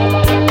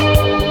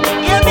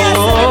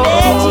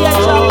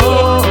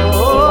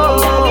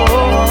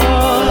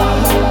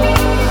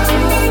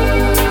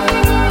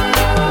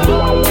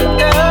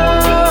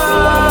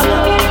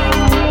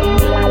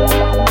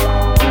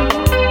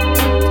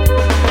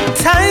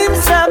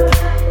 Time's up,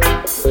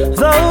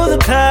 though the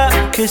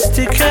clock is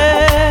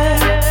ticking.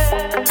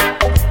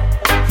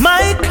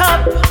 My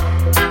cup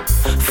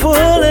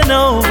full and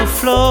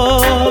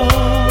overflows.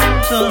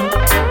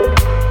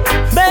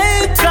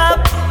 Make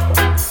up,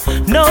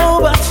 no,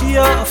 but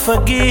you're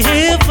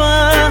forgiven.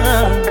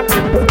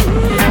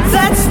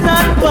 That's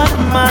not what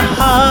my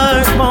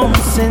heart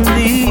wants in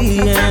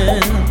the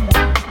end.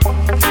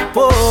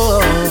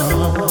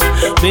 Whoa,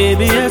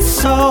 baby,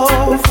 it's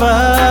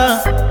over.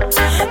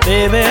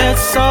 Baby,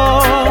 it's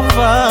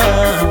over.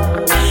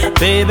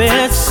 Baby,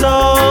 it's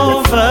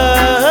over.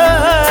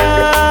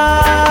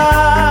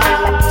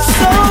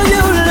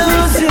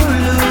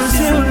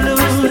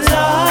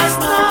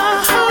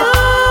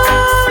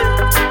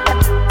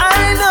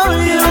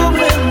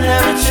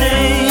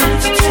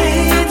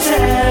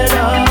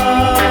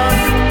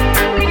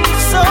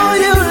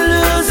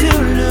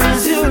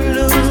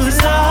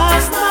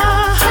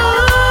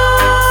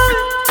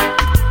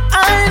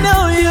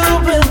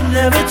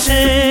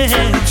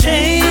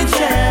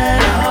 Change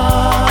at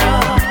all.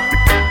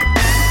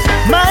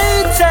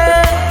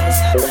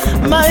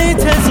 Might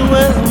as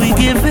well we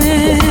give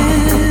it.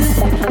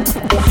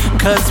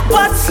 Cause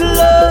what's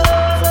love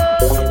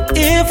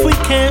if we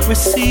can't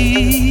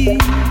receive?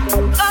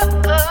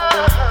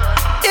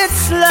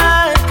 It's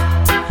like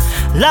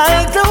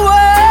the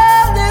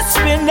world is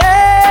spinning,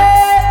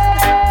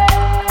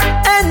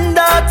 and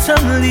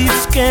autumn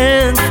leaves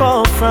can't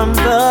fall from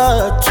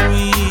the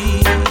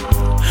tree.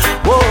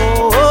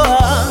 Whoa,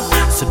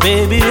 so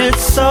baby,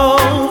 it's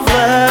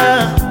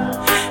over.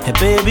 Hey,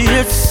 baby,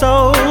 it's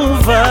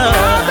over.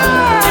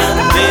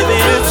 Baby,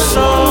 it's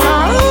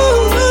over.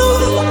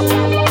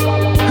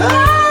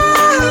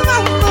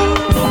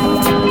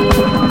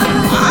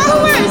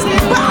 Always be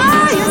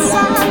by your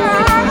side.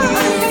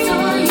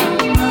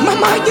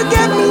 Mama, you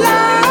get me life.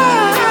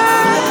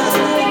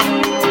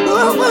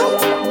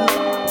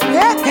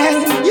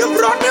 Yeah, you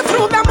brought me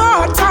through them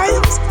hard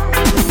times,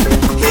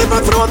 even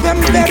through them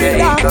very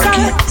dark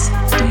times.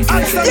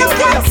 You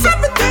got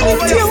everything in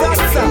you,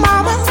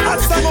 mama.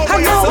 I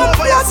know I'm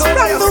blessed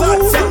from the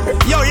womb.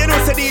 Yo, you know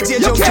the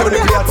DJ Djjunky on the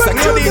plate, sing.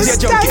 Yo, DJ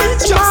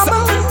Djjunky,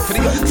 mama.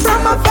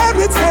 From a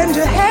very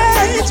tender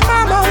age,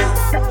 mama.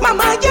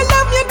 Mama, you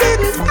love me,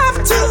 didn't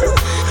have to.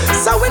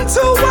 So in 2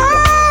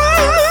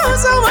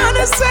 words, I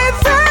wanna say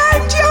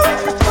thank you.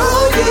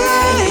 Oh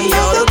yeah,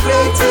 you're the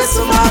greatest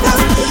mother.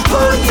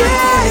 Oh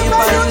yeah,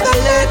 you're the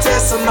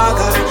latest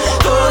mother.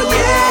 Oh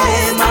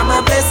yeah, mama,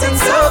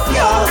 blessings of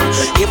you.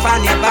 If I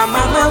never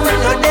mama, we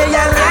know they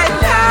are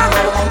right now.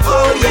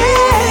 Oh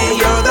yeah,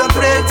 you're the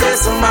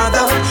greatest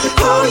mother.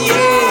 Oh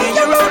yeah,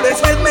 you're always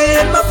with me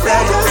in my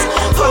prayers.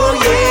 Oh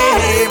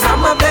yeah,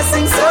 mama,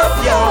 blessings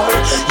of you.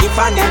 If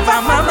I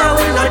never mama,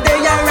 we know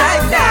they are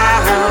right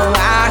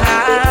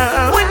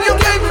now. When you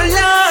gave me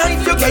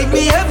life, you gave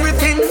me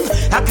everything.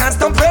 I can't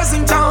stop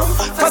praising Tom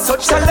for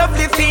such a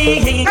lovely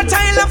thing. A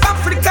child of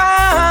Africa,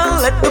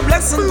 let the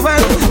blessing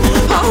dwell.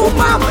 Oh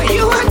mama,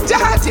 you and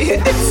daddy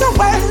did so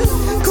well.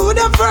 Could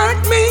have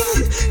hurt me,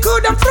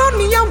 could have thrown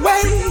me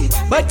away,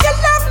 but you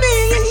love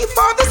me,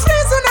 for this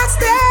reason I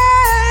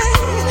stay.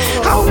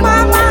 Oh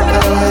mama,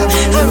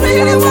 I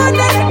really wanna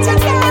let you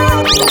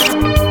know.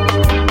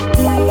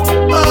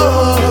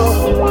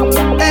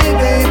 Oh, hey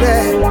baby,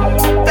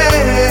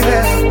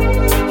 hey,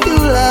 you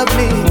love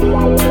me.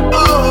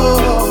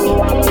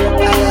 Oh,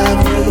 I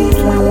love you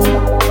too.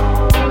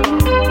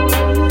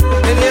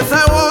 And if I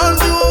want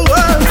to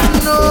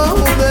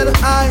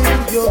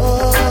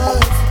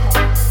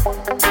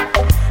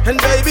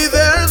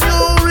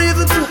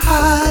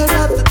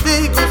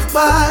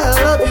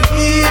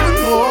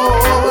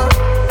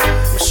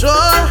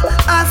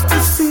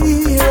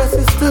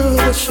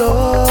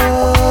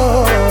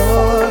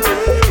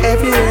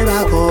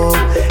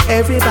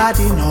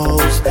everybody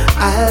knows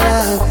I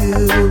love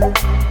you.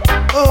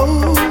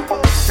 Oh,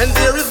 and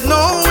there is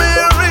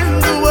nowhere in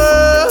the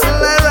world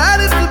I'd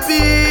rather to be.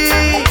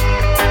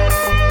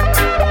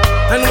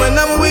 And when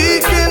I'm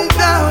weak and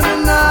down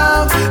and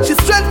out, she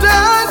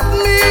strengthens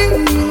me.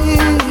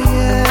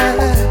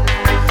 Yeah.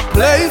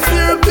 Place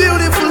your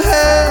beautiful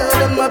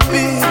head on my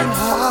beating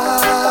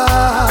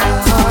heart.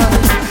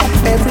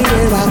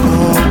 Everywhere I go,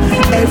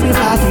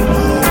 everybody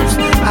knows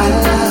I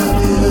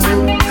love you.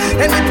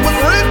 And it was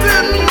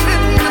written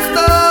in the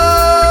stars.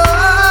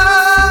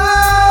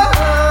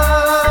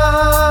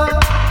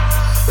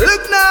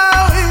 Look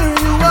now, here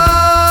you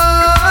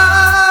are.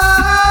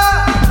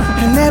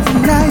 And every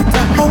night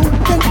I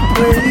hope and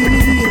pray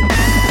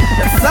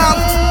that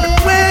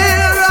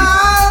somewhere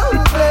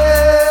out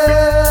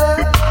there,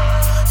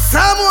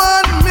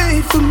 someone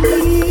made for me.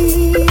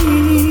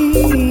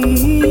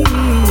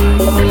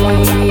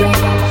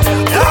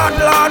 Lord,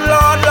 Lord,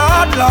 Lord,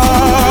 Lord,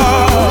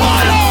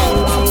 Lord.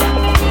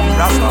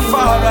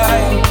 Rastafari.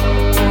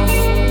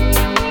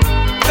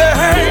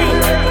 Hey.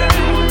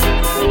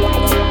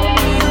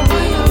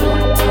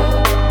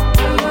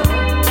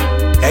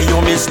 Hey, you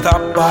Mr.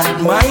 Bad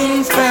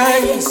Mind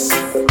Face.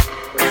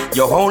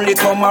 You only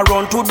come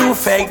around to do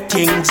fake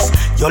things.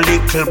 You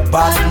little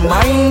bad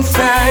mind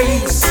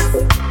face.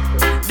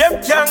 Them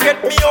can't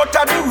get me out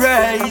of the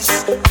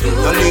race. You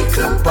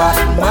little bad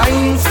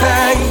mind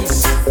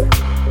face.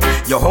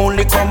 You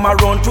only come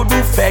around to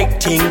do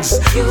fake things.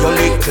 You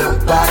little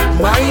bad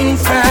mind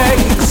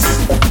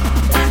face.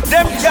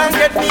 Them can't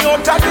get me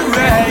out of the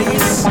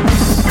race.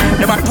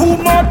 Them are too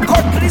much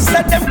cutlass,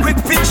 set them quick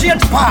for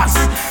change pass.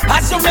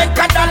 As you make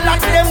a dollar,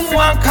 them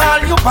want call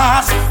you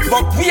boss.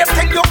 But wait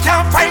till you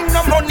can't find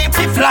no money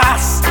for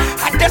floss.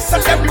 And they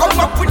say them come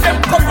up with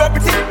them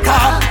corrupted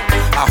car.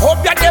 I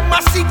hope ya them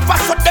a seek for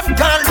so them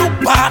can't look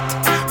back.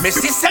 Me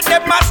see say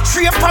them a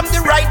stray from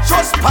the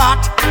righteous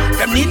path.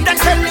 Them need to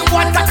tell me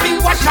what that me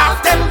wash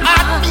off them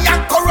heart. Me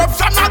and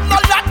corruption have no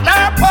lot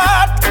their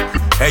part.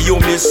 Hey you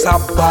miss a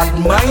bad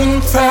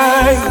mind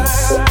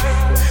face.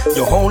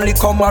 You only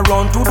come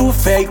around to do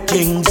fake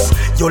things.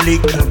 You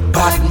little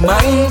bad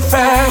mind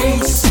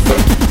face.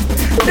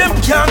 Them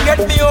can't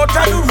get me out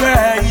of the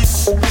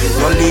race.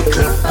 You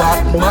little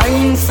bad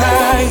mind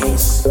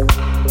face.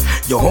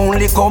 You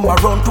only come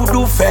around to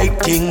do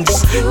fake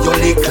things. You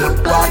little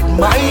bad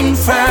mind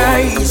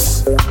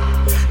face.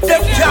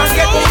 Them can't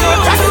get me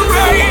out of the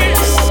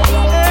race.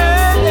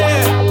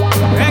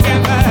 Reggae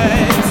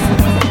vibes.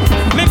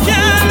 Me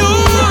can't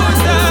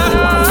lose her.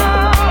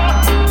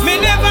 Me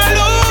never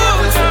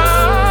lose her.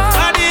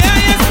 At the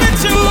highest me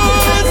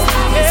choose.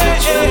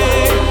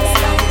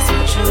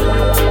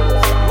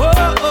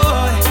 Whoa,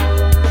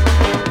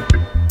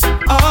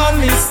 all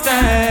this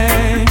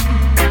time.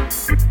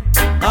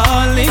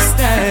 All this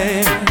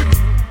time,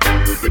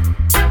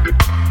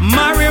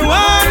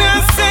 marijuana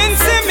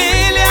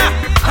sensimilia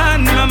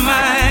on my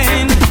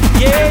mind.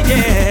 Yeah,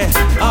 yeah.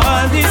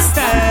 All this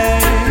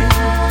time,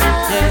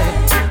 yeah.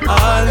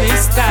 All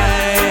this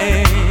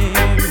time,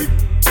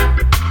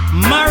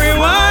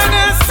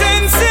 marijuana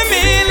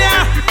sensimilia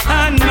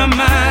on my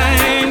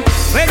mind.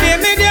 When they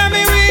me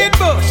me weed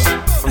bush,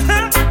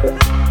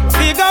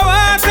 figure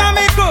out on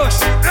me kush.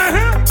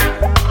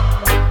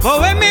 But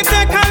when me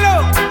take a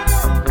look.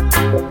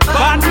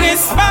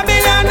 Badness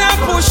Babylon a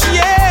push,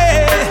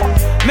 yeah.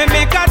 Me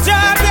make a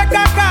job, take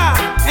a car.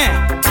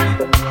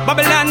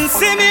 Babylon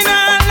see me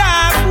now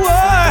laugh,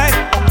 boy.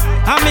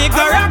 I make a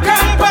rock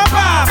and pop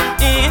off.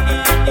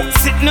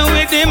 Sitting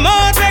with the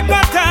mouth, take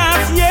a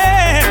tough,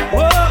 yeah.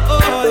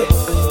 Whoa,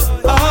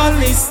 all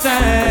this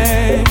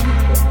time,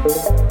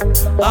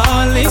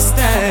 all this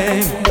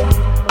time.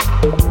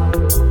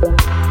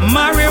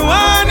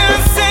 Marijuana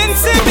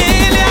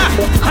sensibilia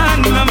on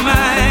my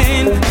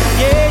mind,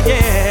 yeah,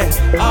 yeah.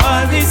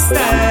 All this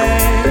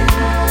time,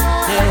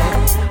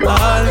 yeah,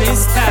 all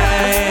this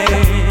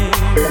time.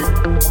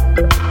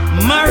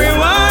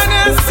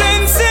 Marijuana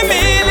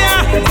sensibilia,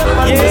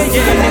 yeah,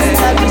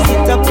 yeah. We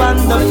sit up on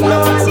the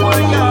floor.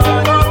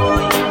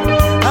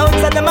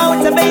 Out of the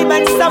mountain, babe,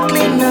 and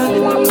suckling.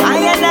 I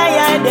and I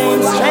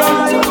dance straight.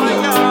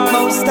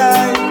 Most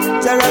time,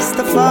 the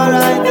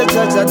Rastafari, the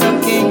judge of the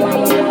king.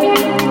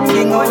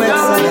 King of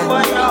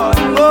excellence.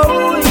 Oh,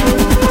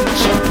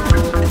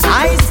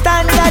 I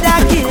stand that I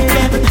kill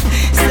them.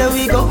 So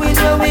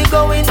we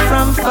going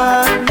from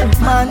far.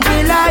 Man, we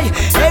lie.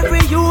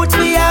 Every youth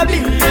we are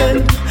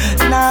building.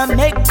 Now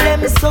make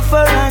them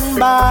suffer and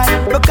buy.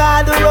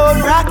 Because the road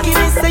rocky,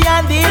 is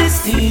and the hill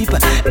steep.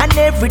 And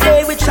every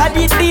day we trod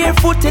it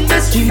barefoot in the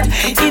street.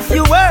 If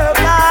you work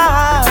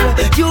hard,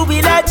 you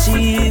will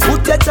achieve.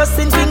 Put your trust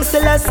in things,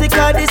 Selassie,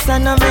 cause this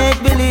and no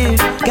make believe.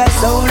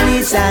 Cause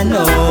only I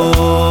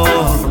know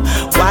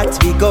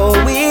what we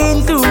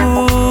going through.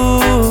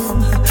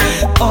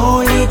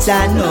 Only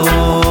I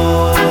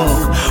know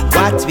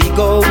what we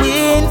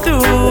going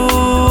through.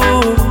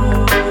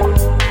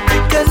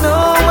 Cause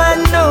no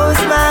one knows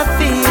my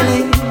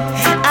feeling.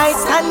 I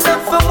stand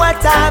up for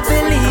what I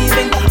believe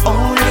in.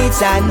 Only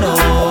I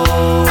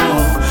know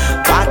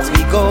what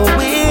we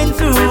going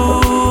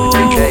through.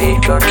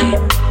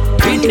 working.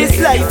 In this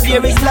life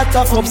there is lots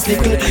of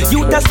obstacles.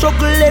 Youth a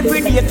struggle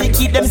every day to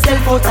keep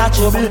themselves out of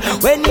trouble.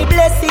 When the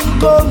blessing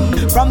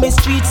come from the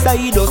street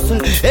side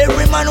hustle,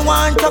 every man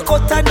want to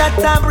cut and that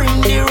and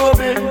bring the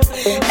rubble.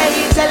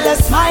 Hey, tell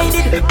us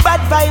minded,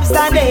 bad vibes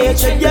and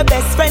hatred. Your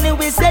best friend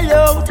will sell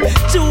out.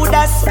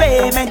 Judas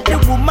payment, the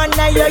woman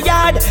in your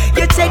yard.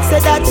 You check so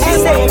that she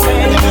say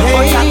friend.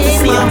 Oh, you have to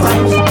see your mama.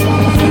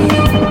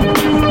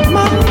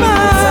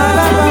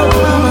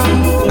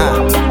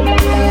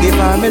 Give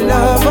her me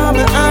love and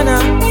me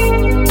honor.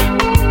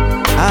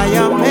 I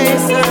am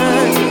Mason.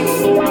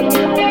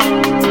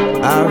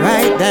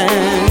 Alright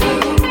then.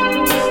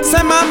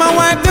 Say mama,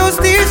 wipe those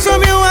tears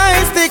from your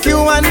eyes, take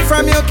you one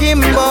from your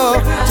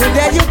Kimbo.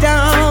 Today you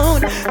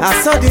down, I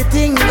saw the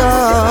thing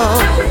go.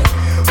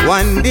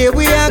 One day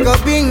we are go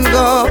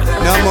bingo.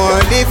 No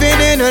more living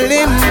in a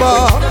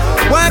limbo.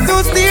 Wipe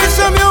those tears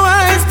from your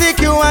eyes, take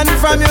you one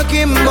from your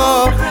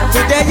Kimbo.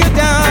 Today you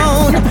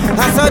down,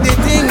 I saw the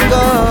thing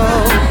go.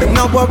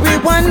 No worry,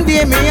 one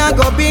day me I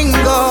go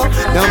bingo.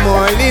 No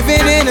more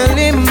living in a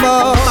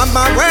limbo.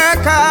 Mama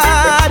work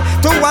hard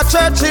to watch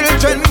her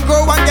children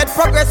grow and get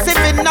progressive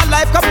in a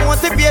life. Come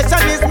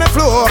motivation is my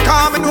flow.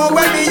 Come know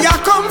where me I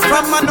come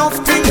from, enough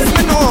things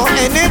me know.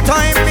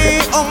 Anytime me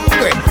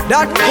hungry,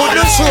 that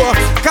couldn't show.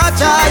 Cause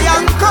I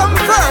am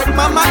comfort,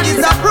 mama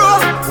is a pro.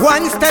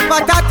 One step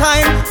at a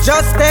time,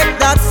 just take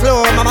that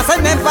slow. Mama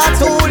say never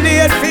too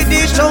late for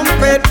the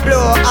trumpet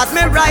blow. As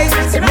me rise,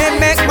 me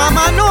make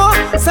mama know.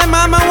 Say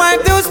mama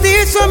wipe those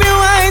tears from your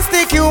eyes,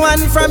 take you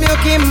one from your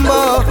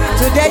Kimbo.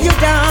 Today you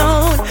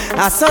down,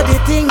 I saw the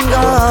thing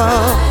go.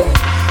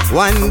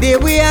 One day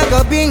we are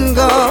go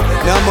bingo.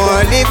 No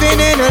more living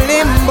in a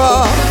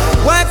limbo.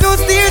 Wipe those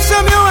tears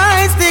from your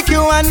eyes, take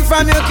you one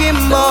from your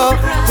Kimbo.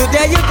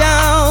 Today you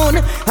down,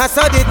 I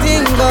saw the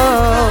thing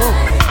go.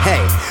 Hey,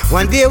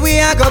 one day we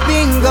are go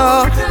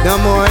bingo. No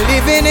more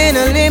living in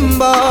a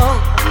limbo.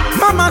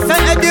 Mama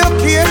say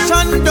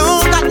education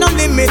don't got no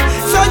limit.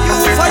 So you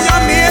for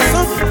your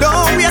mason,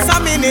 don't waste a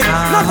minute.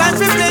 No time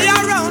to play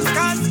around,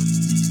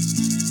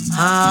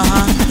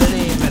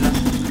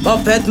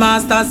 Puppet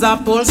masters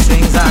are pull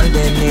strings and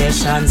the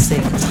nation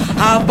sing.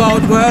 How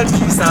about world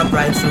peace and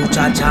bright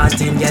future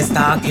chanting? Yes,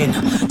 talking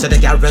to the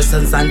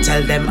garrisons and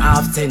tell them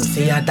often.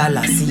 Fear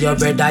dollar, see your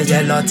brother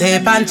yellow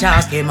tape and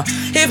chalk him.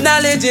 If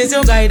knowledge is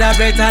your guide, a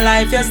better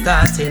life you're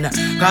starting.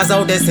 Cause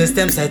how the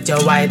system set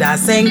you wide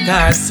as sink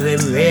or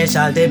swim.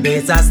 Racial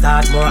debates are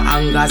start more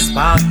anger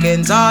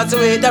sparking. Thoughts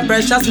with the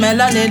precious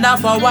melanin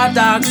of our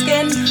dark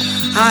skin.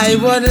 I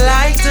would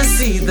like to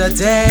see the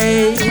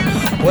day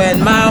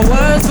when my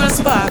words will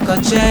spark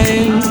a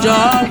change.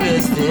 Or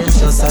is this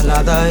just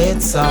another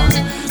hit song?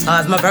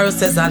 Cause my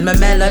verses and my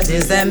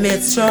melodies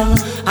emit strong.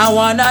 I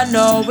wanna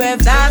know if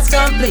that's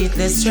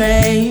completely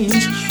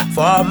strange.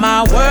 For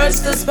my words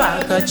to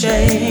spark a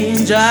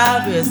change.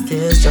 Or is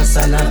this just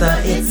another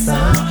hit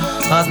song?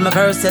 Cause my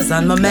verses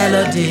and my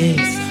melodies.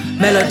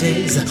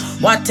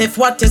 What if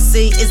what you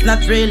see is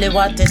not really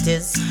what it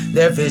is?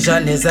 Their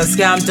vision is a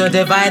scam to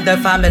divide their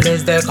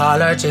families. They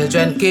call our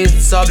children kids.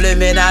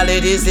 Subliminally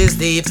this is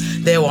deep.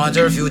 They want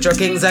our future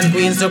kings and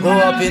queens to grow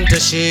up into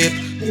sheep.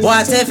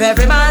 What if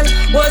every man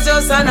was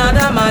just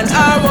another man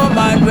or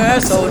woman? We're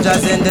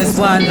soldiers in this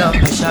one love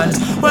mission.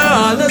 We're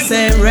all the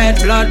same,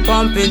 red blood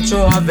pumping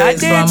through our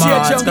veins from our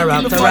hearts,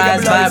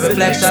 characterized by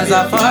reflections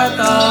of our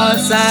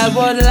thoughts. I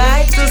would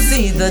like to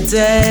see the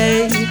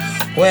day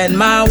when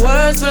my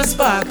words will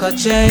spark a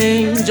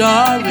change.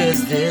 Or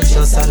is this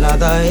just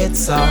another hit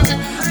song?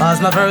 Cause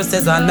my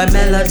verses and my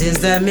melodies,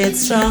 them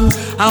it's strong.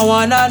 I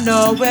wanna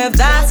know if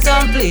that's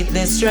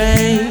completely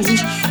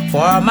strange.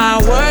 For my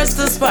words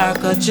to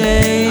spark a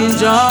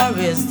change. Or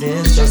is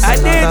this just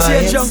another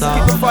hit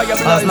song?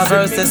 Cause my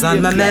verses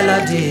and my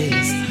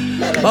melodies.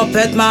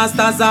 Puppet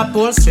masters are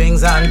pull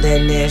strings and the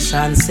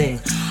nation sing.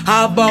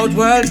 How about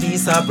world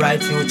peace, a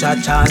bright future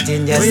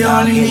chanting? Yes, we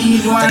only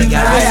need one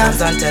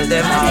garrisons and tell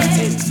them all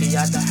things.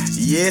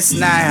 Yes,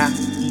 Naya.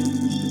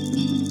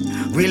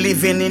 We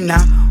living in a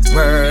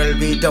world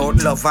without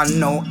love and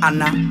no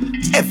honor.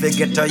 Every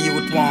ghetto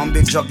youth want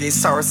be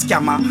juggies or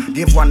scammer.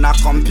 Give one a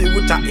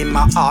computer, him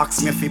a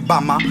ask me fi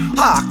bama.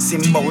 Ask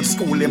him about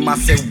school, him a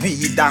say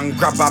weed and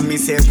grabber. Me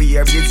say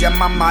where is your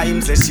mama?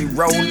 Him say she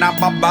round a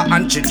baba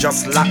and she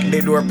just lock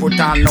the door, put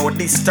on no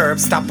disturb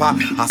stopper.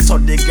 I saw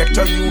the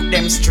ghetto youth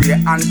them straight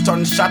and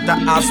turn shatter.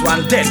 As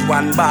one dead,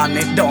 one born,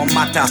 it don't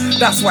matter.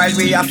 That's why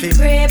we have to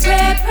pray,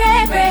 pray,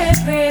 pray, pray,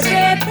 pray,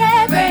 pray,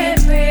 pray,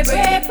 pray,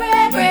 pray, pray,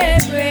 pray, pray,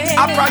 pray.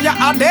 A prayer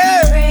a day.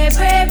 Pray,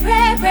 pray,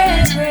 pray,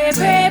 pray, pray,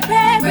 pray, pray.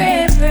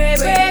 Pray, pray, pray,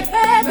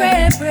 pray,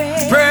 pray,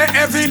 pray. Pray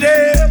every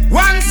day,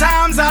 one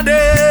psalms a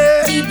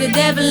day. Keep the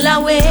devil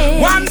away.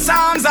 One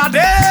psalms a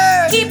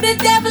day. Keep the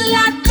devil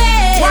at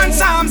bay. One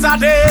psalms a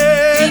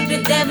day. Keep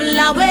the devil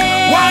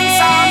away. One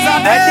sounds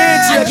of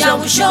and Jah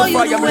will show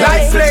you the way.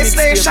 Like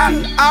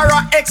PlayStation or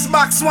a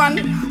Xbox One,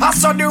 I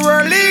saw the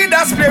world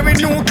leaders play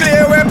with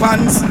nuclear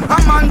weapons. A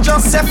man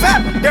just say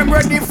fed, them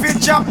ready for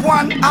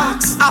Japan,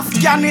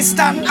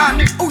 Afghanistan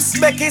and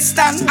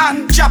Uzbekistan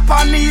and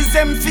Japanese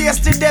them face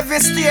the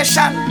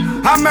devastation.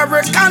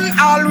 American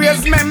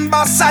always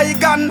remember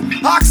Saigon.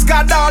 Ask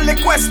God all the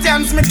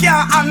questions me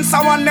can't answer.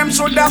 One them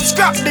should have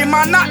scrapped the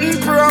Manhattan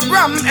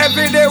program.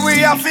 Every day we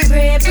have it.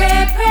 Pray,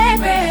 pray, pray,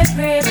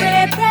 pray,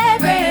 pray, pray,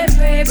 pray,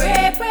 pray,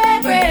 pray, pray,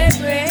 pray,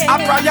 pray. A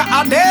prayer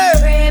a day.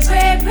 Pray,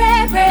 pray,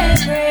 pray, pray,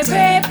 pray,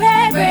 pray,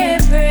 pray,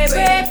 pray, pray,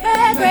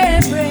 pray, pray,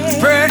 pray.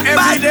 Pray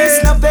every day.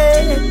 No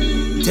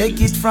pain.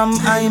 Take it from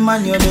I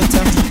man, you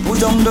better put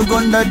down the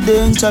gun, that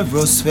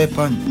dangerous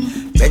weapon.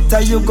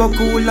 Better you go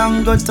cool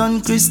and go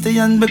turn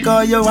Christian,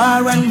 because you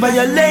are and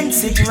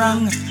violence it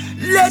wrong.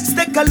 Let's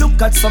take a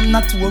look at some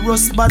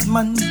notorious bad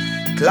man.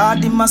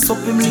 Clad him as up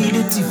him lead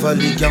it evil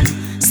young.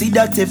 See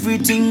that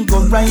everything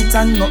go right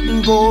and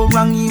nothing go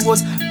wrong. He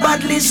was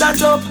badly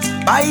shot up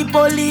by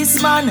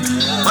policeman.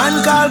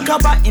 Man called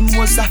Kaba, him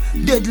was a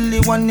deadly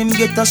one. Him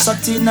get a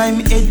shot in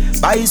him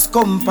head by his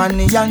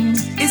companion.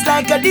 It's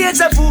like a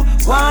deja vu,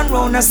 one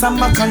round a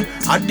samakan.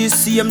 Had the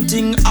same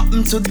thing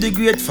happen to the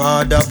great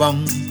father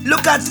bang.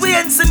 Look at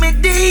Wayne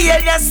Smith, the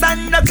alias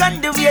and the gun.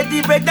 The way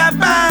the brother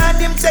band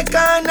him take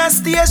on a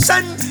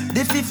station.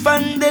 The fifth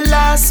and the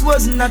last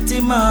was not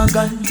him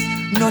Morgan.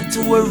 Not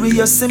to worry,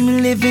 you see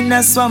me living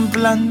a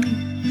swampland.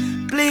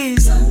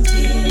 Please,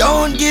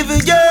 don't give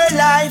your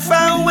life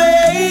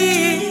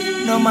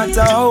away. No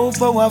matter how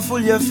powerful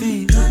you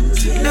feel,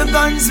 the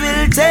guns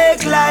will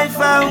take life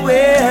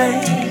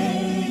away.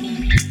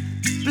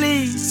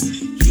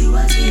 Please,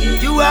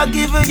 you are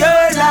giving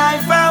your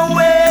life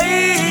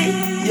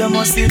away. You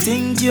must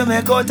think you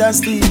make out a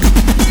steal.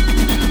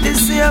 The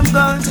same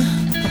gun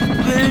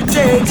will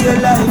take your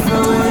life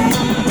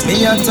away.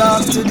 Me a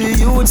talk to the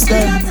youths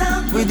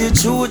them, with the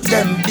truth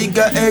them.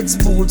 Bigger heads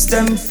boots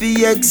them,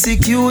 fi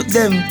execute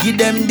them. Give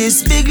them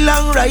this big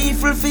long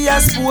rifle fi a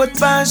sport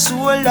pan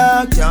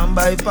shoulder. Can't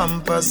buy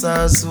Pampers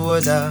or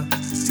soda.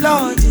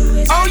 Lord,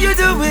 how you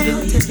do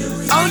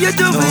it? How you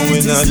do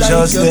it? It's like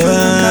just you're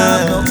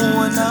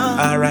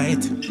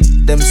alright.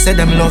 Them say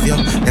them love you,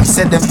 them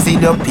say them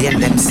feel your pain.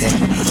 Them say,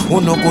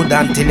 who no good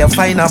until you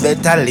find a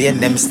better lane.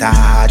 Them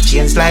start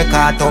change like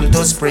autumn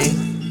to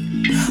spring.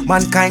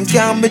 Mankind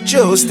can't be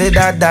trusted,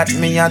 that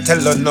me I tell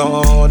you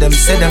no. Them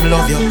say them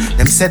love you,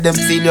 them say them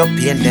feel your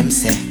pain. Them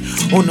say,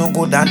 who no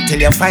good until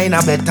you find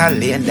a better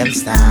lane. Them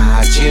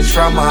start change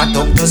from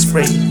autumn to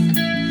spring.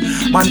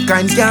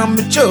 Mankind can't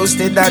be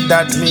trusted,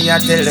 that me I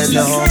tell you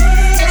no.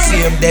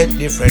 Same death,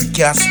 different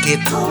casket.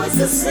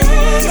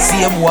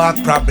 Same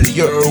walk, probably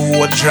your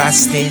road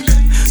drastic.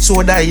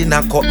 Soda in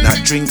a cup,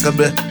 not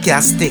drinkable,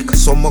 can't stick.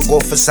 Some go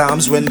for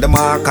Psalms when the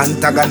mark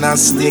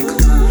antagonistic.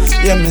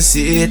 Yeah, me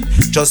see it,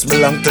 just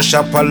belong to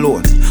shop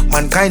alone.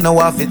 Mankind now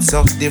have it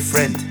so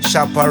different,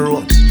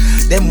 chaperone.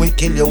 Them we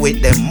kill you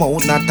with them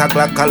mouth, not a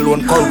Glock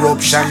alone.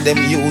 Corruption, them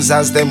use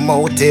as them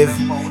motive.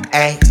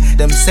 Hey,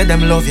 them say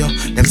them love you,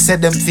 them say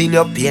them feel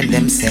your pain.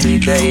 Them say,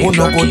 who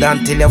no good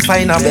until you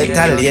find a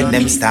better lane.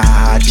 Them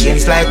start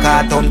change like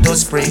autumn to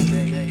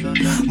spring.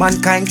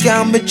 Mankind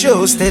can't be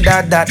trusted,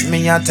 that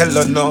me I tell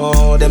you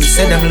no. Them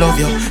say them love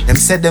you, them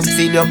say them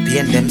feel your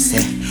pain. Them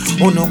say,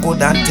 who no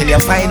good until you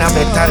find a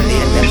better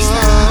lane. Them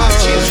start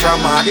change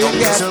from autumn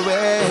to spring.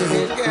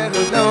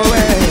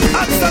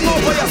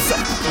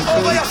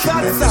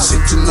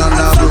 Sitting on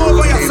a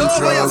broken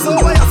throne.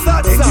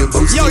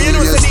 Yo, you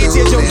know the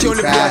DJ Djjunky on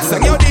the black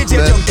song. Yo, DJ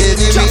Djjunky.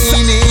 Any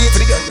minute,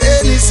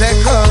 any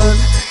second,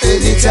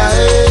 any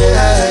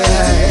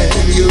time,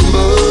 you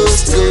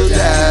must go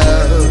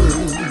down.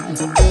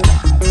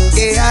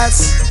 Yes,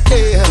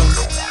 yeah.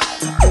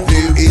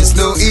 There is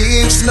no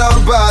ifs, no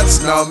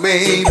buts, no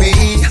maybe.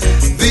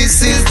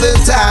 This is the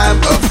time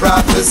of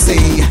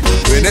prophecy,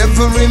 when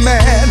every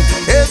man,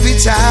 every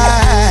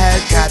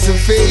child got to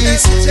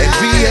face and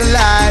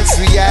realize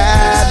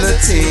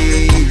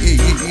reality.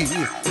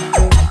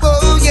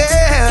 Oh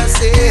yes,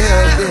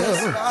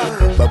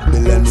 yeah.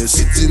 Babylon, you're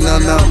sitting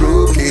on a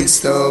broken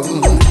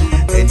stone,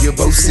 and you're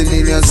boasting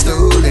in your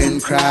stolen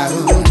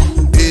crown.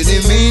 Any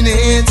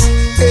minute,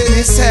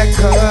 any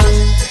second,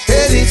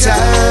 any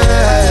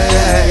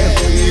time,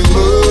 you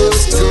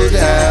must go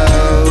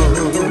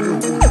down,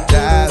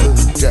 down,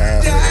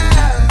 down.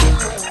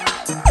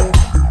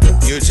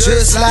 You're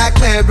just like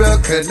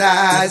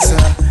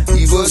Nebuchadnezzar.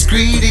 He was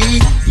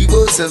greedy, he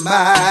was a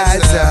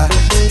miser.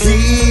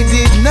 He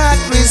did not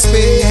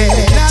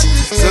respect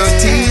the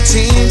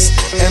teachings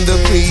and the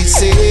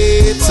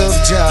precepts of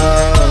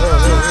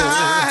Jah.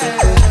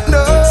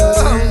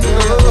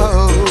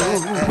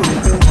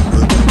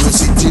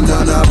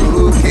 On a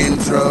broken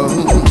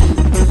throne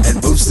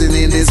and boasting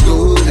in his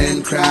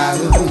golden crown,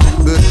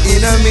 but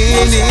in a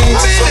minute,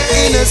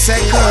 in a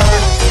second,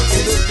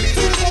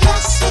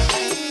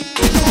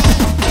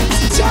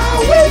 Jah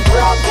will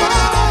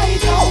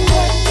provide a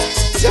way.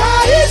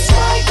 Jah is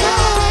my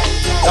God.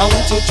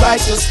 Don't you try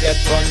to step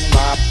on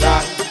my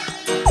pride.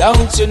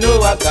 Don't you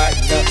know I got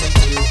nothing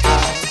to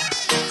hide?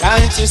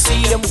 Can't you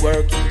see them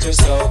working to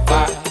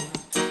survive?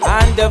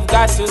 And I've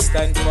got to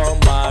stand for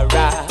my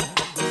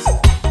rights.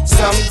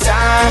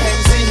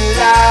 Sometimes in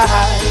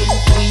life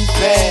we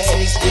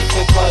face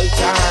difficult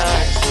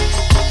times.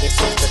 This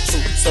is the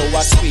truth, so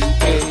I speak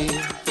it.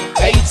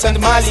 Hates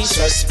and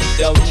malicious, we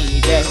don't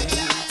need it.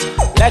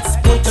 Let's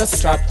put a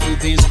stop to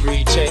these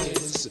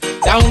breaches.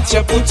 Don't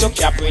you put your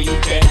cap where you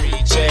can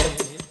reach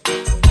it.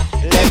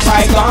 Let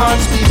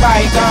bygones be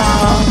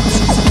bygones.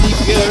 Keep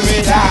your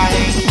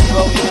relying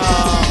going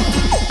on.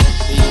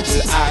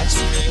 People ask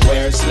me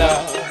where's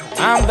love.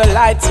 I'm the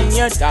light in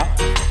your dark.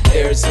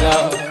 There's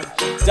love.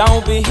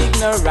 Don't be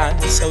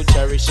ignorant, so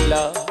cherish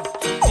love.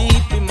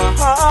 Deep in my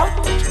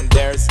heart,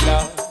 there's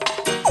love.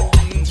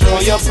 Throw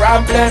your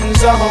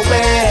problems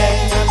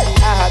away and be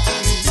happy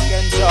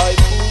and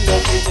joyful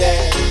every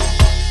day.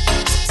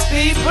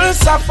 People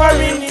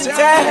suffering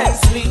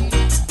intensely,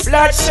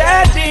 blood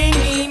shedding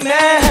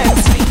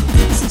immensely.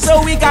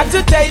 So we got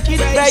to take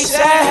it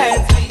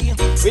patiently.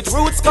 With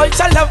roots,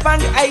 culture, love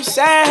and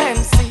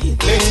patience.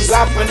 Things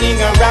happening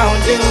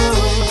around you.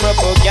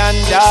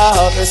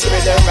 Propaganda is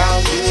spread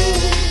around you.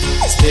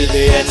 Still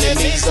the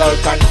enemies are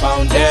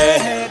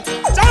confounded.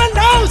 John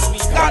knows we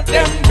got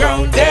them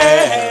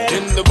grounded.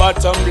 In the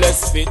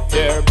bottomless pit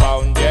they're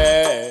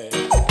bounded.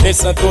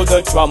 Listen to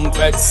the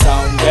trumpet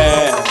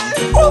sounding.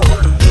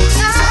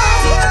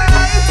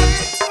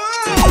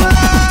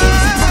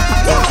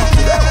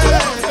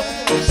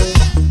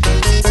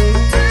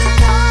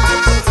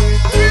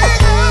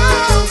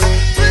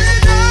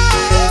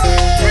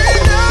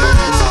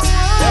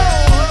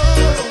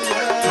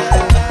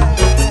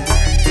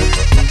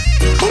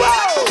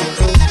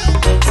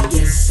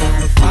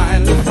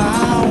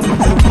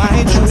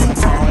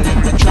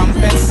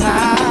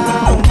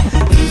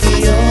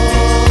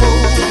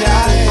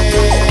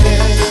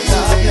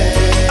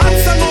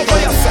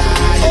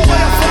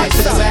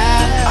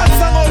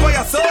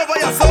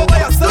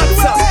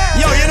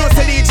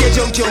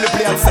 Djjunky on the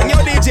play and sing. Yo,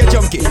 DJ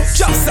Djjunky,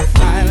 just I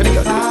found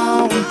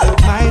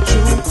my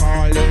true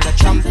calling, the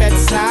trumpet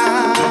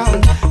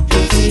sound.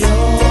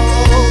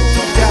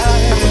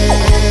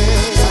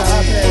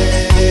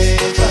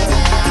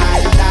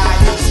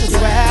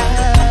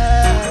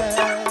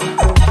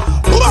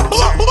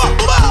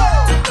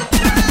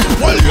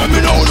 Well, you me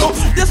know, no.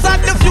 This is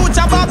the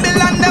future,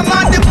 Babylon, them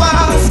are the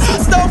past.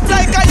 Stuff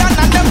like iron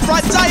and them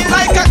fragile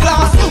like a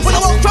glass. When I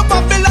walk from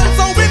Babylon,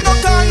 so we no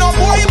turn no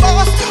boy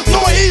boss. No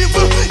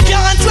evil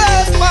can't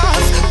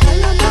trespass.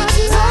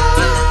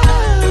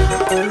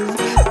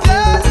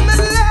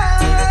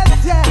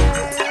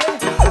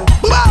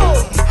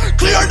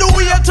 Clear the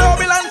way,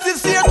 turbulence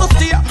is here to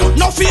stay.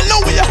 No feel no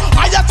way,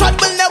 I just thought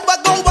we'll never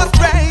go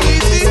astray.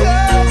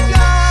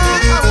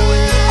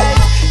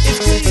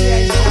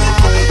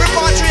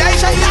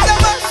 Repatriation is the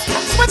best.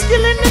 What's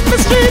killing in the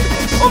street?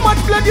 How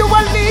much blood you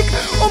will leak?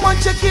 How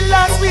much you killed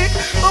last week?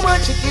 How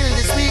much you killed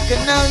this week?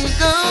 And now you're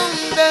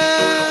going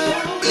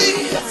down.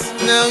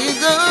 Now you're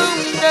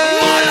going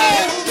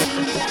down.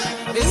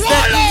 It's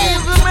the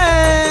evil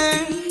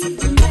man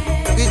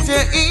with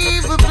your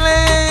evil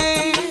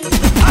plan.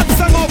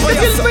 Answer over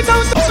your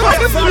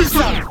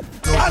son.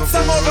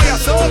 Answer over your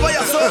son. Over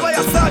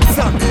your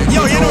son.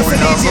 Yo, you know the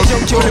DJ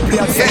Djjunky on the play.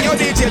 Yo,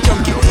 DJ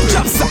Djjunky,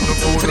 drop some.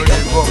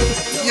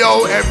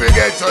 Yo, every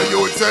ghetto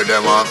youth say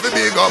them off the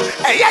big up.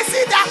 Hey, I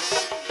see that.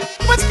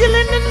 What's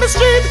killing in the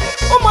street?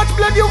 How much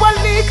blood you will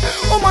leak?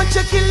 How much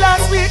you killed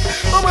last week?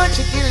 How much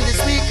you killed this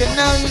week? And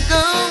now you're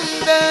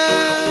going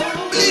down.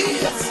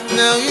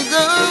 Now you're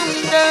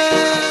going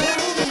down.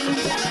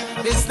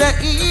 It's the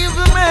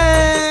evil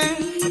man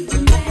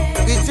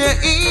with your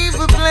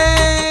evil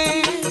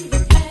plan.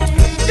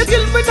 You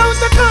kill without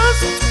the cause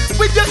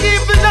with your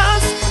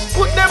evilness.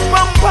 Put them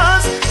on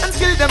pass and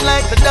kill them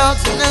like the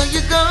dogs. And now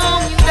you're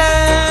going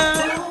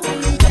down.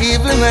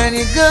 Evil man,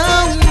 you're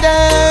going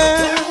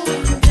down.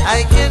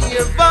 I can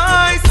hear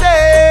voices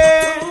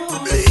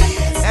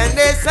and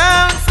they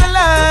sound so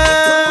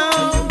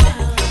loud.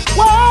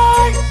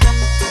 Why?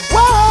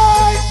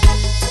 Why?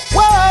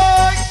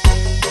 Why?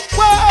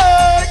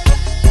 Why?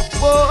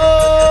 Why?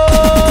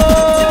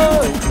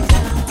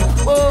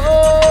 Why?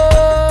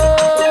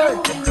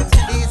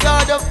 These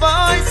are the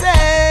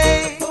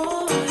voices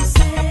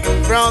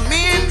from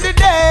in the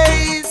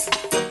days.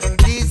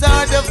 These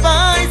are the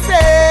voices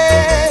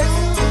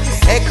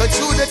echo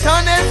through the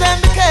tunnels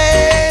and the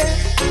caves.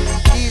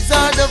 These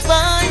are the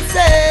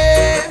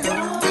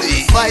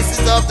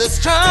voices of the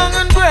strong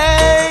and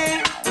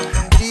brave.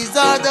 These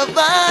are the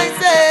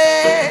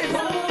voices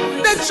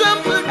that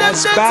trample the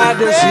as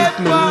bad as it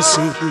may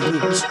seem.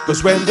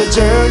 Cause when the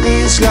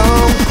journey is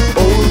long,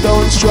 old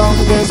on strong,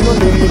 there's no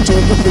limit to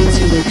the things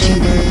you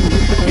achieve.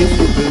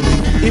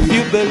 If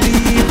you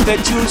believe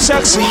that you'll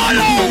succeed,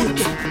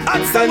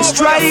 then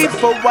strive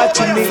for what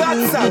you need.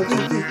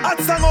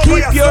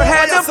 Keep your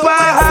head up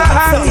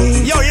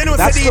high.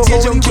 That's the only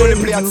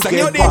way you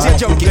get by.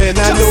 Then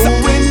I know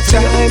in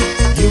time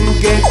you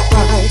get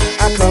by,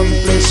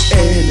 accomplish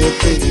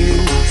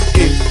anything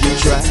if you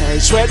try.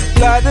 Sweat,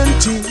 blood and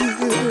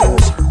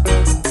tears,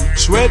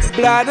 Sweat,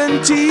 blood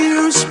and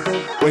tears.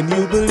 When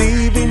you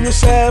believe in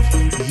yourself,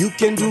 you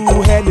can do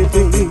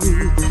anything.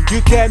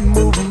 You can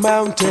move a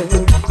mountain.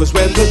 Cause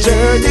when the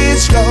journey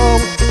is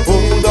long,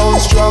 hold on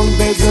strong.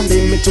 There's a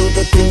limit to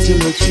the things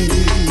you'll achieve.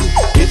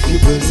 If you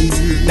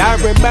believe. Now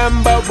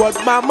remember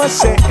what mama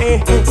said.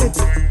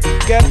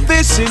 Get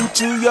this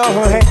into your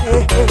head.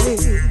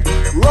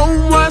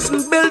 Rome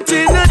wasn't built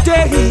in a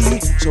day.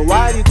 So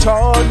while you're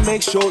torn,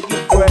 make sure you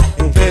pray.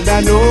 And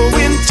I know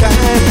in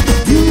time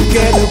you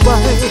get a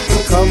right,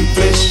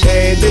 accomplish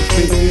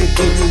anything if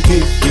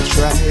you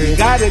try. You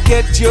gotta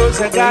get yours,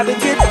 I gotta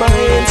get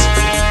mine.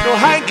 No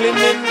haggling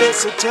in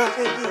this time.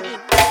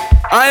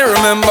 I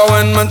remember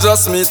when me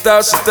just meet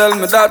her, she tell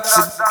me that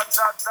she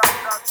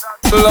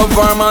love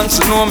her man, she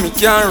know me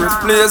can't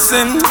replace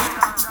him.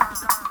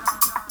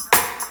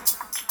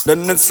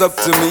 Then it's up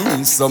to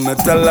me, so me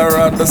tell her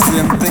all the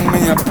same thing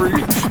me a pre.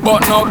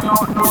 But no,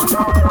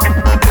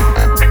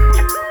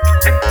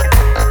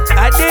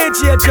 I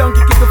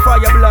Djjunky keep the fire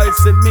blind,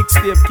 said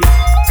Mixtape kid.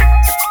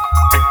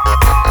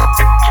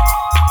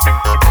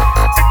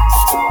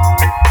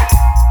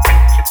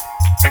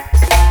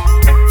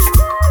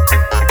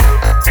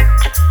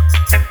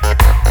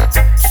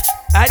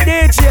 I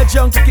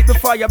Djjunky keep the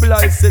fire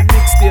blind, said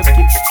Mixtape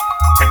kid.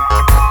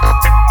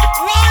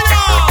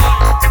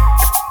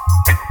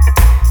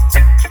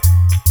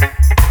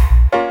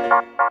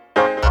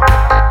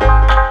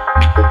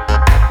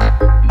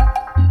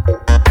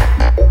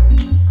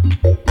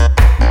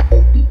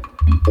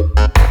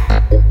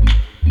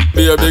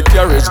 Be a big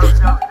carriage.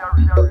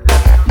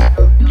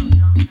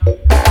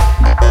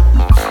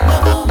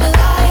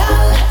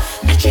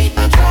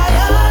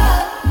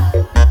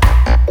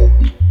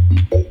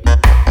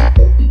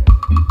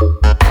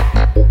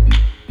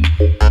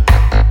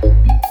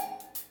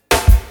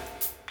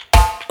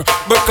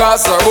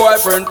 Because her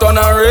boyfriend turn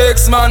a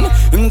rakes man,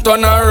 him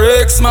turn a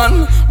rakes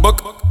man.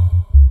 But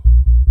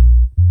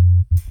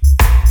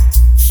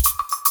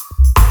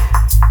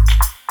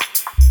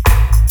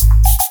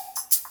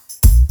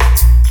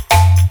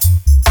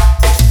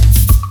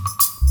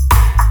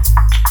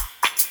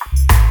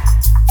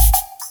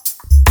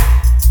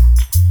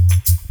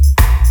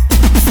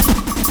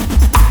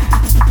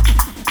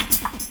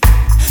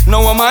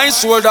now on my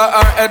shoulder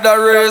her head a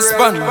race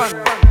band.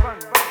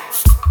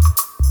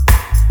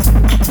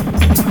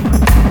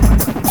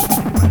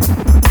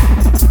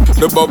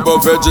 The bubble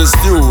veggie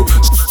stew.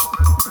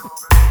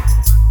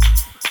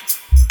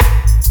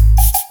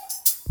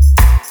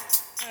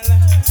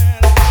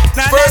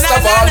 First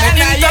of all, me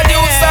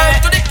introduce her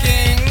to the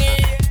king.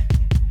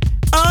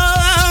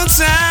 All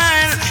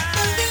time.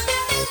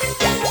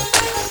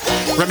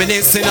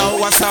 Reminiscing of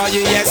what I saw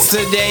you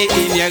yesterday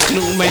in your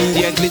gloom and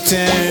your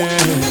glitter.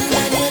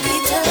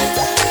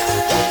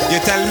 You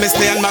tell me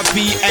stay on my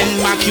P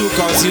and my Q,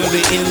 cause you'll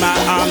be in my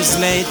arms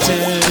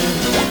later.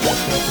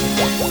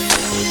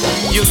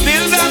 You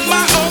build up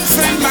my hopes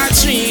and my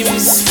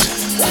dreams.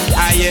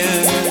 I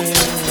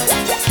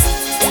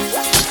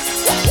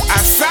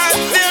sat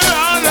there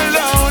all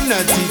alone,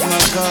 not even a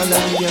call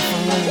on your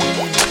phone.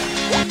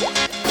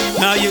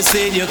 Now you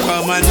said you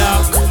come and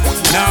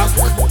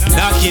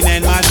knocking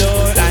at my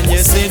door, and you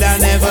said I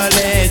never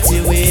let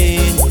you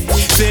in.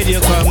 Said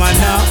you come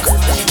and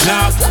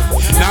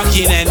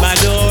knocking at my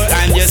door,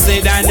 and you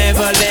said I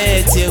never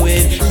let you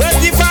in. But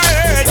if I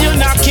heard you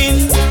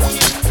knocking,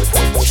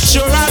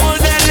 sure I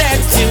wouldn't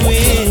let you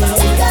in.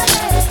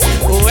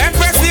 Oh,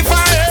 Empress, if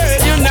I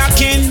heard you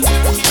knocking,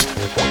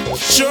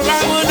 sure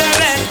I wouldn't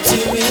let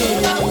you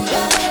in.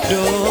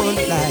 Don't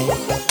lie.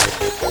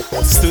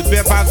 Stood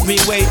before me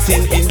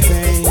waiting in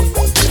vain.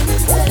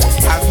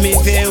 Have me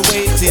there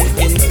waiting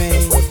in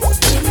vain.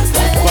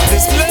 But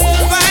this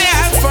love I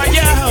have for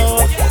you,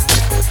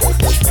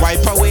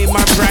 wipe away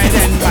my pride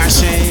and my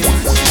shame.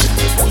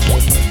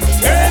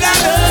 Girl, I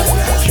love,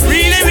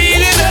 really,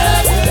 really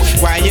love.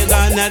 Why you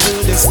gonna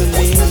do this to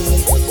me?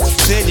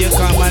 Said you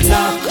come and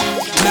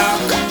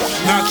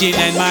knocking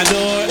at my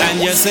door,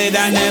 and you said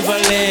I never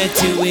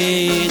let you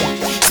in.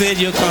 Said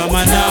you come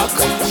and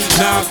knocking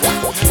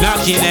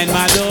at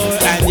my door,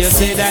 and you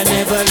said I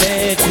never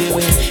let you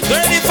in.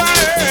 Girl, if I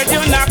heard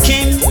you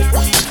knocking,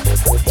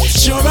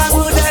 sure I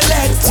woulda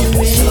let you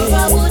in.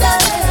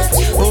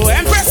 Oh,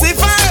 Empress,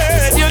 if I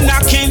heard you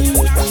knocking,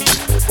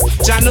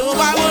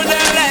 Janova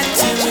woulda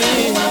let you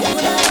in.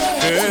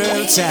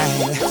 Girl,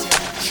 child,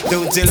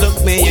 don't you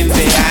look me in the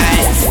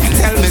eyes and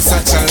tell me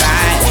such a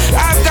lie.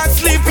 I've got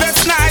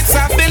sleepless nights,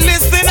 I've been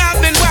listening, I've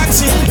been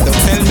watching. Don't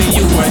tell me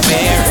you were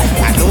there,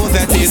 I know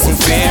that isn't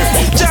fair.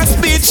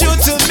 Just be true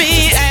to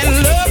me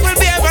and love will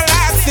be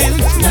everlasting.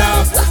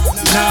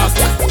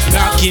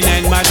 Knocking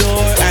at my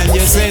door, and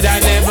you said I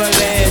never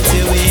let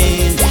you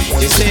in.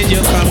 You said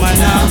you come and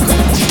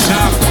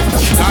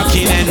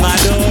knocking at my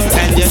door,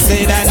 and you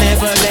said I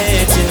never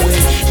let you in.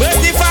 But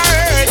if I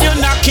heard you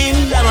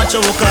knocking, I'm a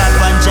choke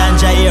clap and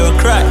Janja hear a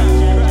cry.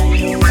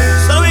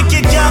 So we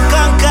kick your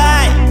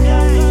conkai,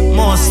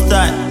 most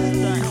time.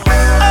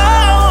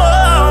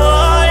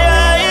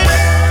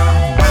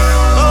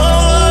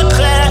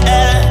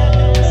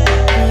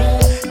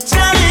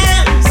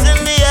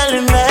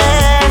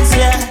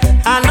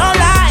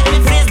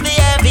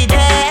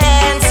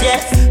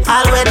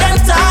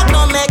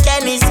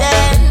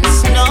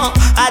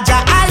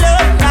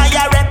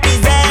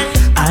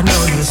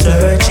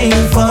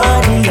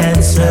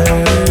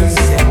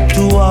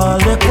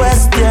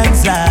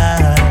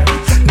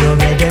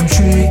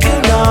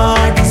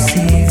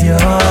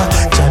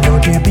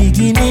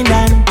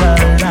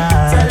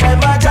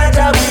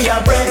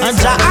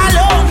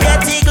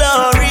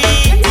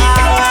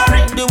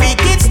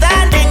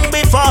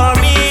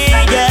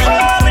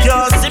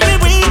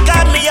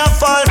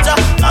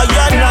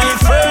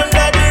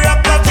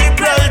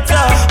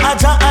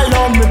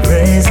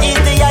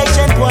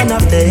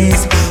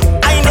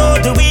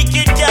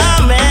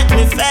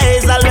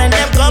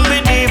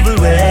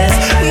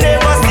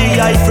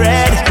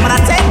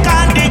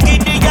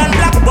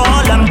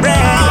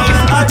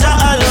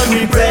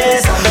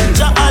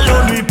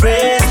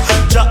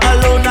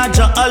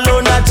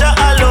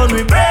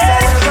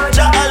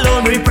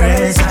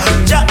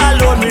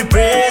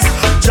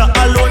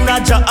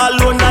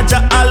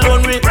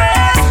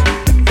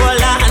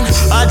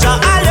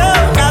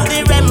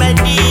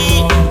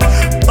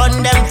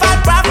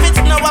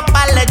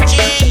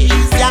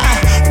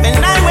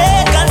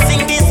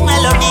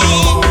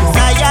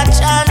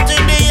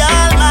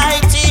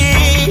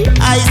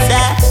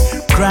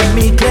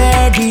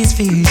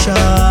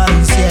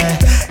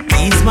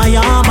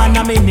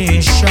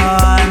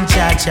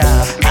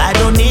 I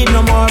don't need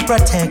no more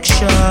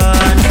protection,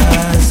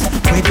 cause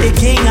with the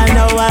king I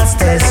know I'll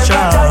stay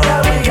strong.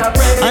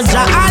 And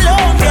Jah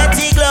alone get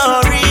the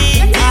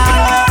glory.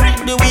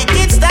 The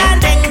wicked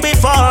standing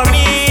before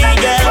me,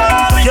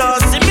 yeah. You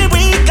see me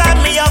weak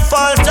and me a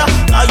falter.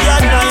 I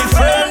am my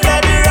friend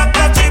at the rock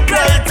of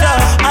Gibraltar.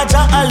 And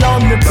Jah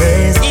alone me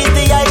praise. He's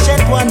the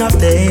ancient one of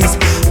days.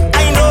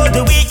 I know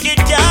the wicked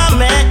can't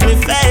make me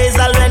face.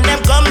 I'll when them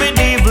come with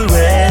evil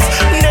ways.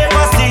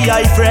 Never see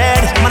I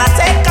fret. Man I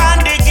take on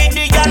the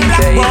Gideon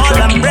black ball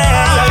and bread.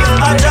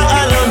 And Jah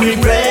alone me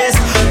praise.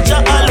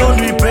 Jah alone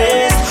me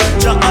praise.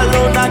 Jah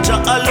alone,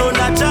 Jah alone,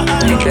 Jah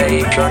alone.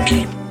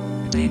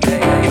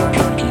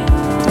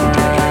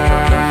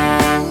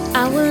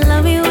 I will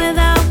love you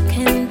without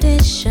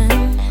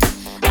condition.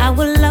 I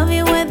will love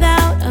you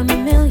without a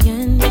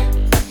million.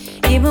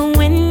 Even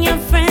when your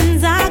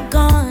friends are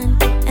gone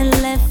and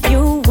left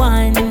you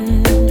one.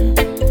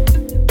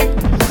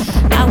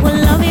 I will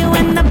love you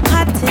when the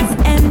pot is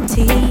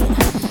empty.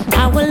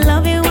 I will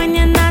love you when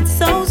you're not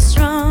so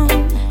strong.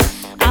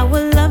 I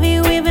will love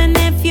you even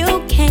if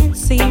you can't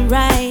see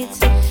right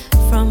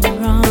from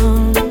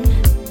wrong.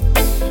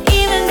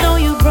 Even though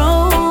you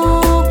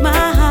broke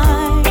my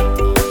heart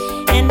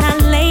and I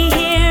lay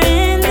here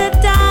in the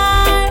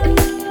dark,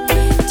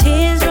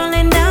 tears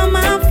rolling down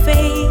my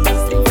face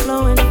and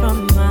flowing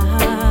from my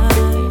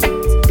heart.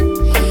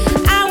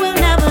 I will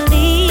never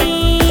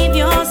leave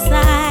your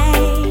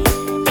side,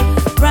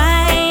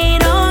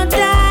 ride or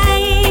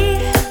die,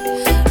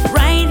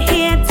 right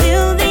here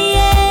till the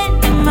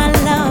end, my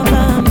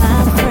lover, my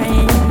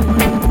friend.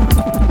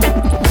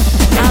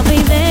 I'll be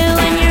there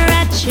when you're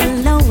at your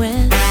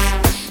lowest,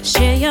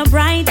 share your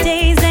bright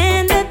days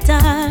in the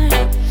dark.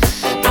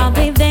 I'll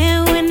be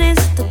there when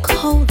it's the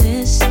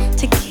coldest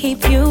to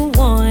keep you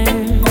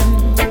warm.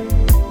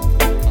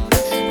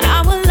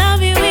 I will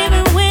love you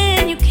even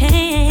when you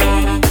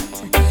can't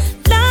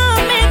love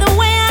me the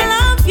way I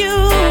love you.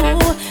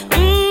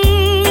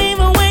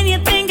 Even when you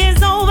think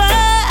it's over,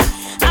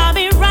 I'll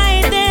be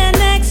right there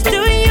next to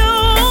you.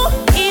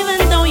 Even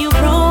though you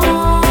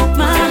broke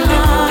my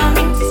heart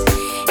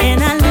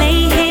and I lay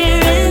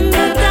here in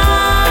the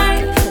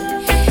dark,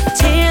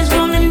 tears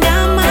rolling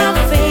down my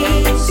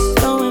face,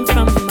 flowing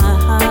from my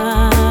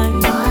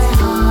heart.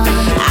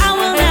 I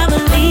will never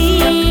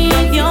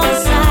leave your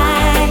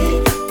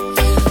side,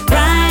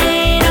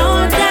 ride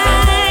or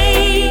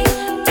die,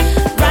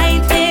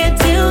 right there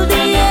till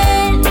the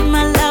end,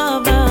 my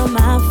lover,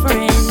 my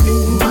friend.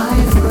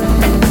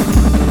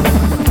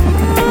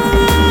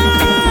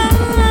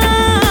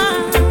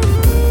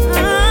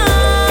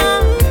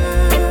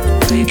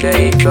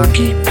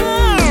 Djjunky,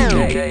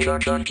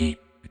 Djjunky,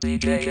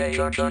 Djjunky,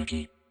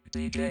 Djjunky,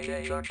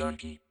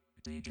 Djjunky,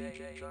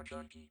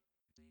 Djjunky.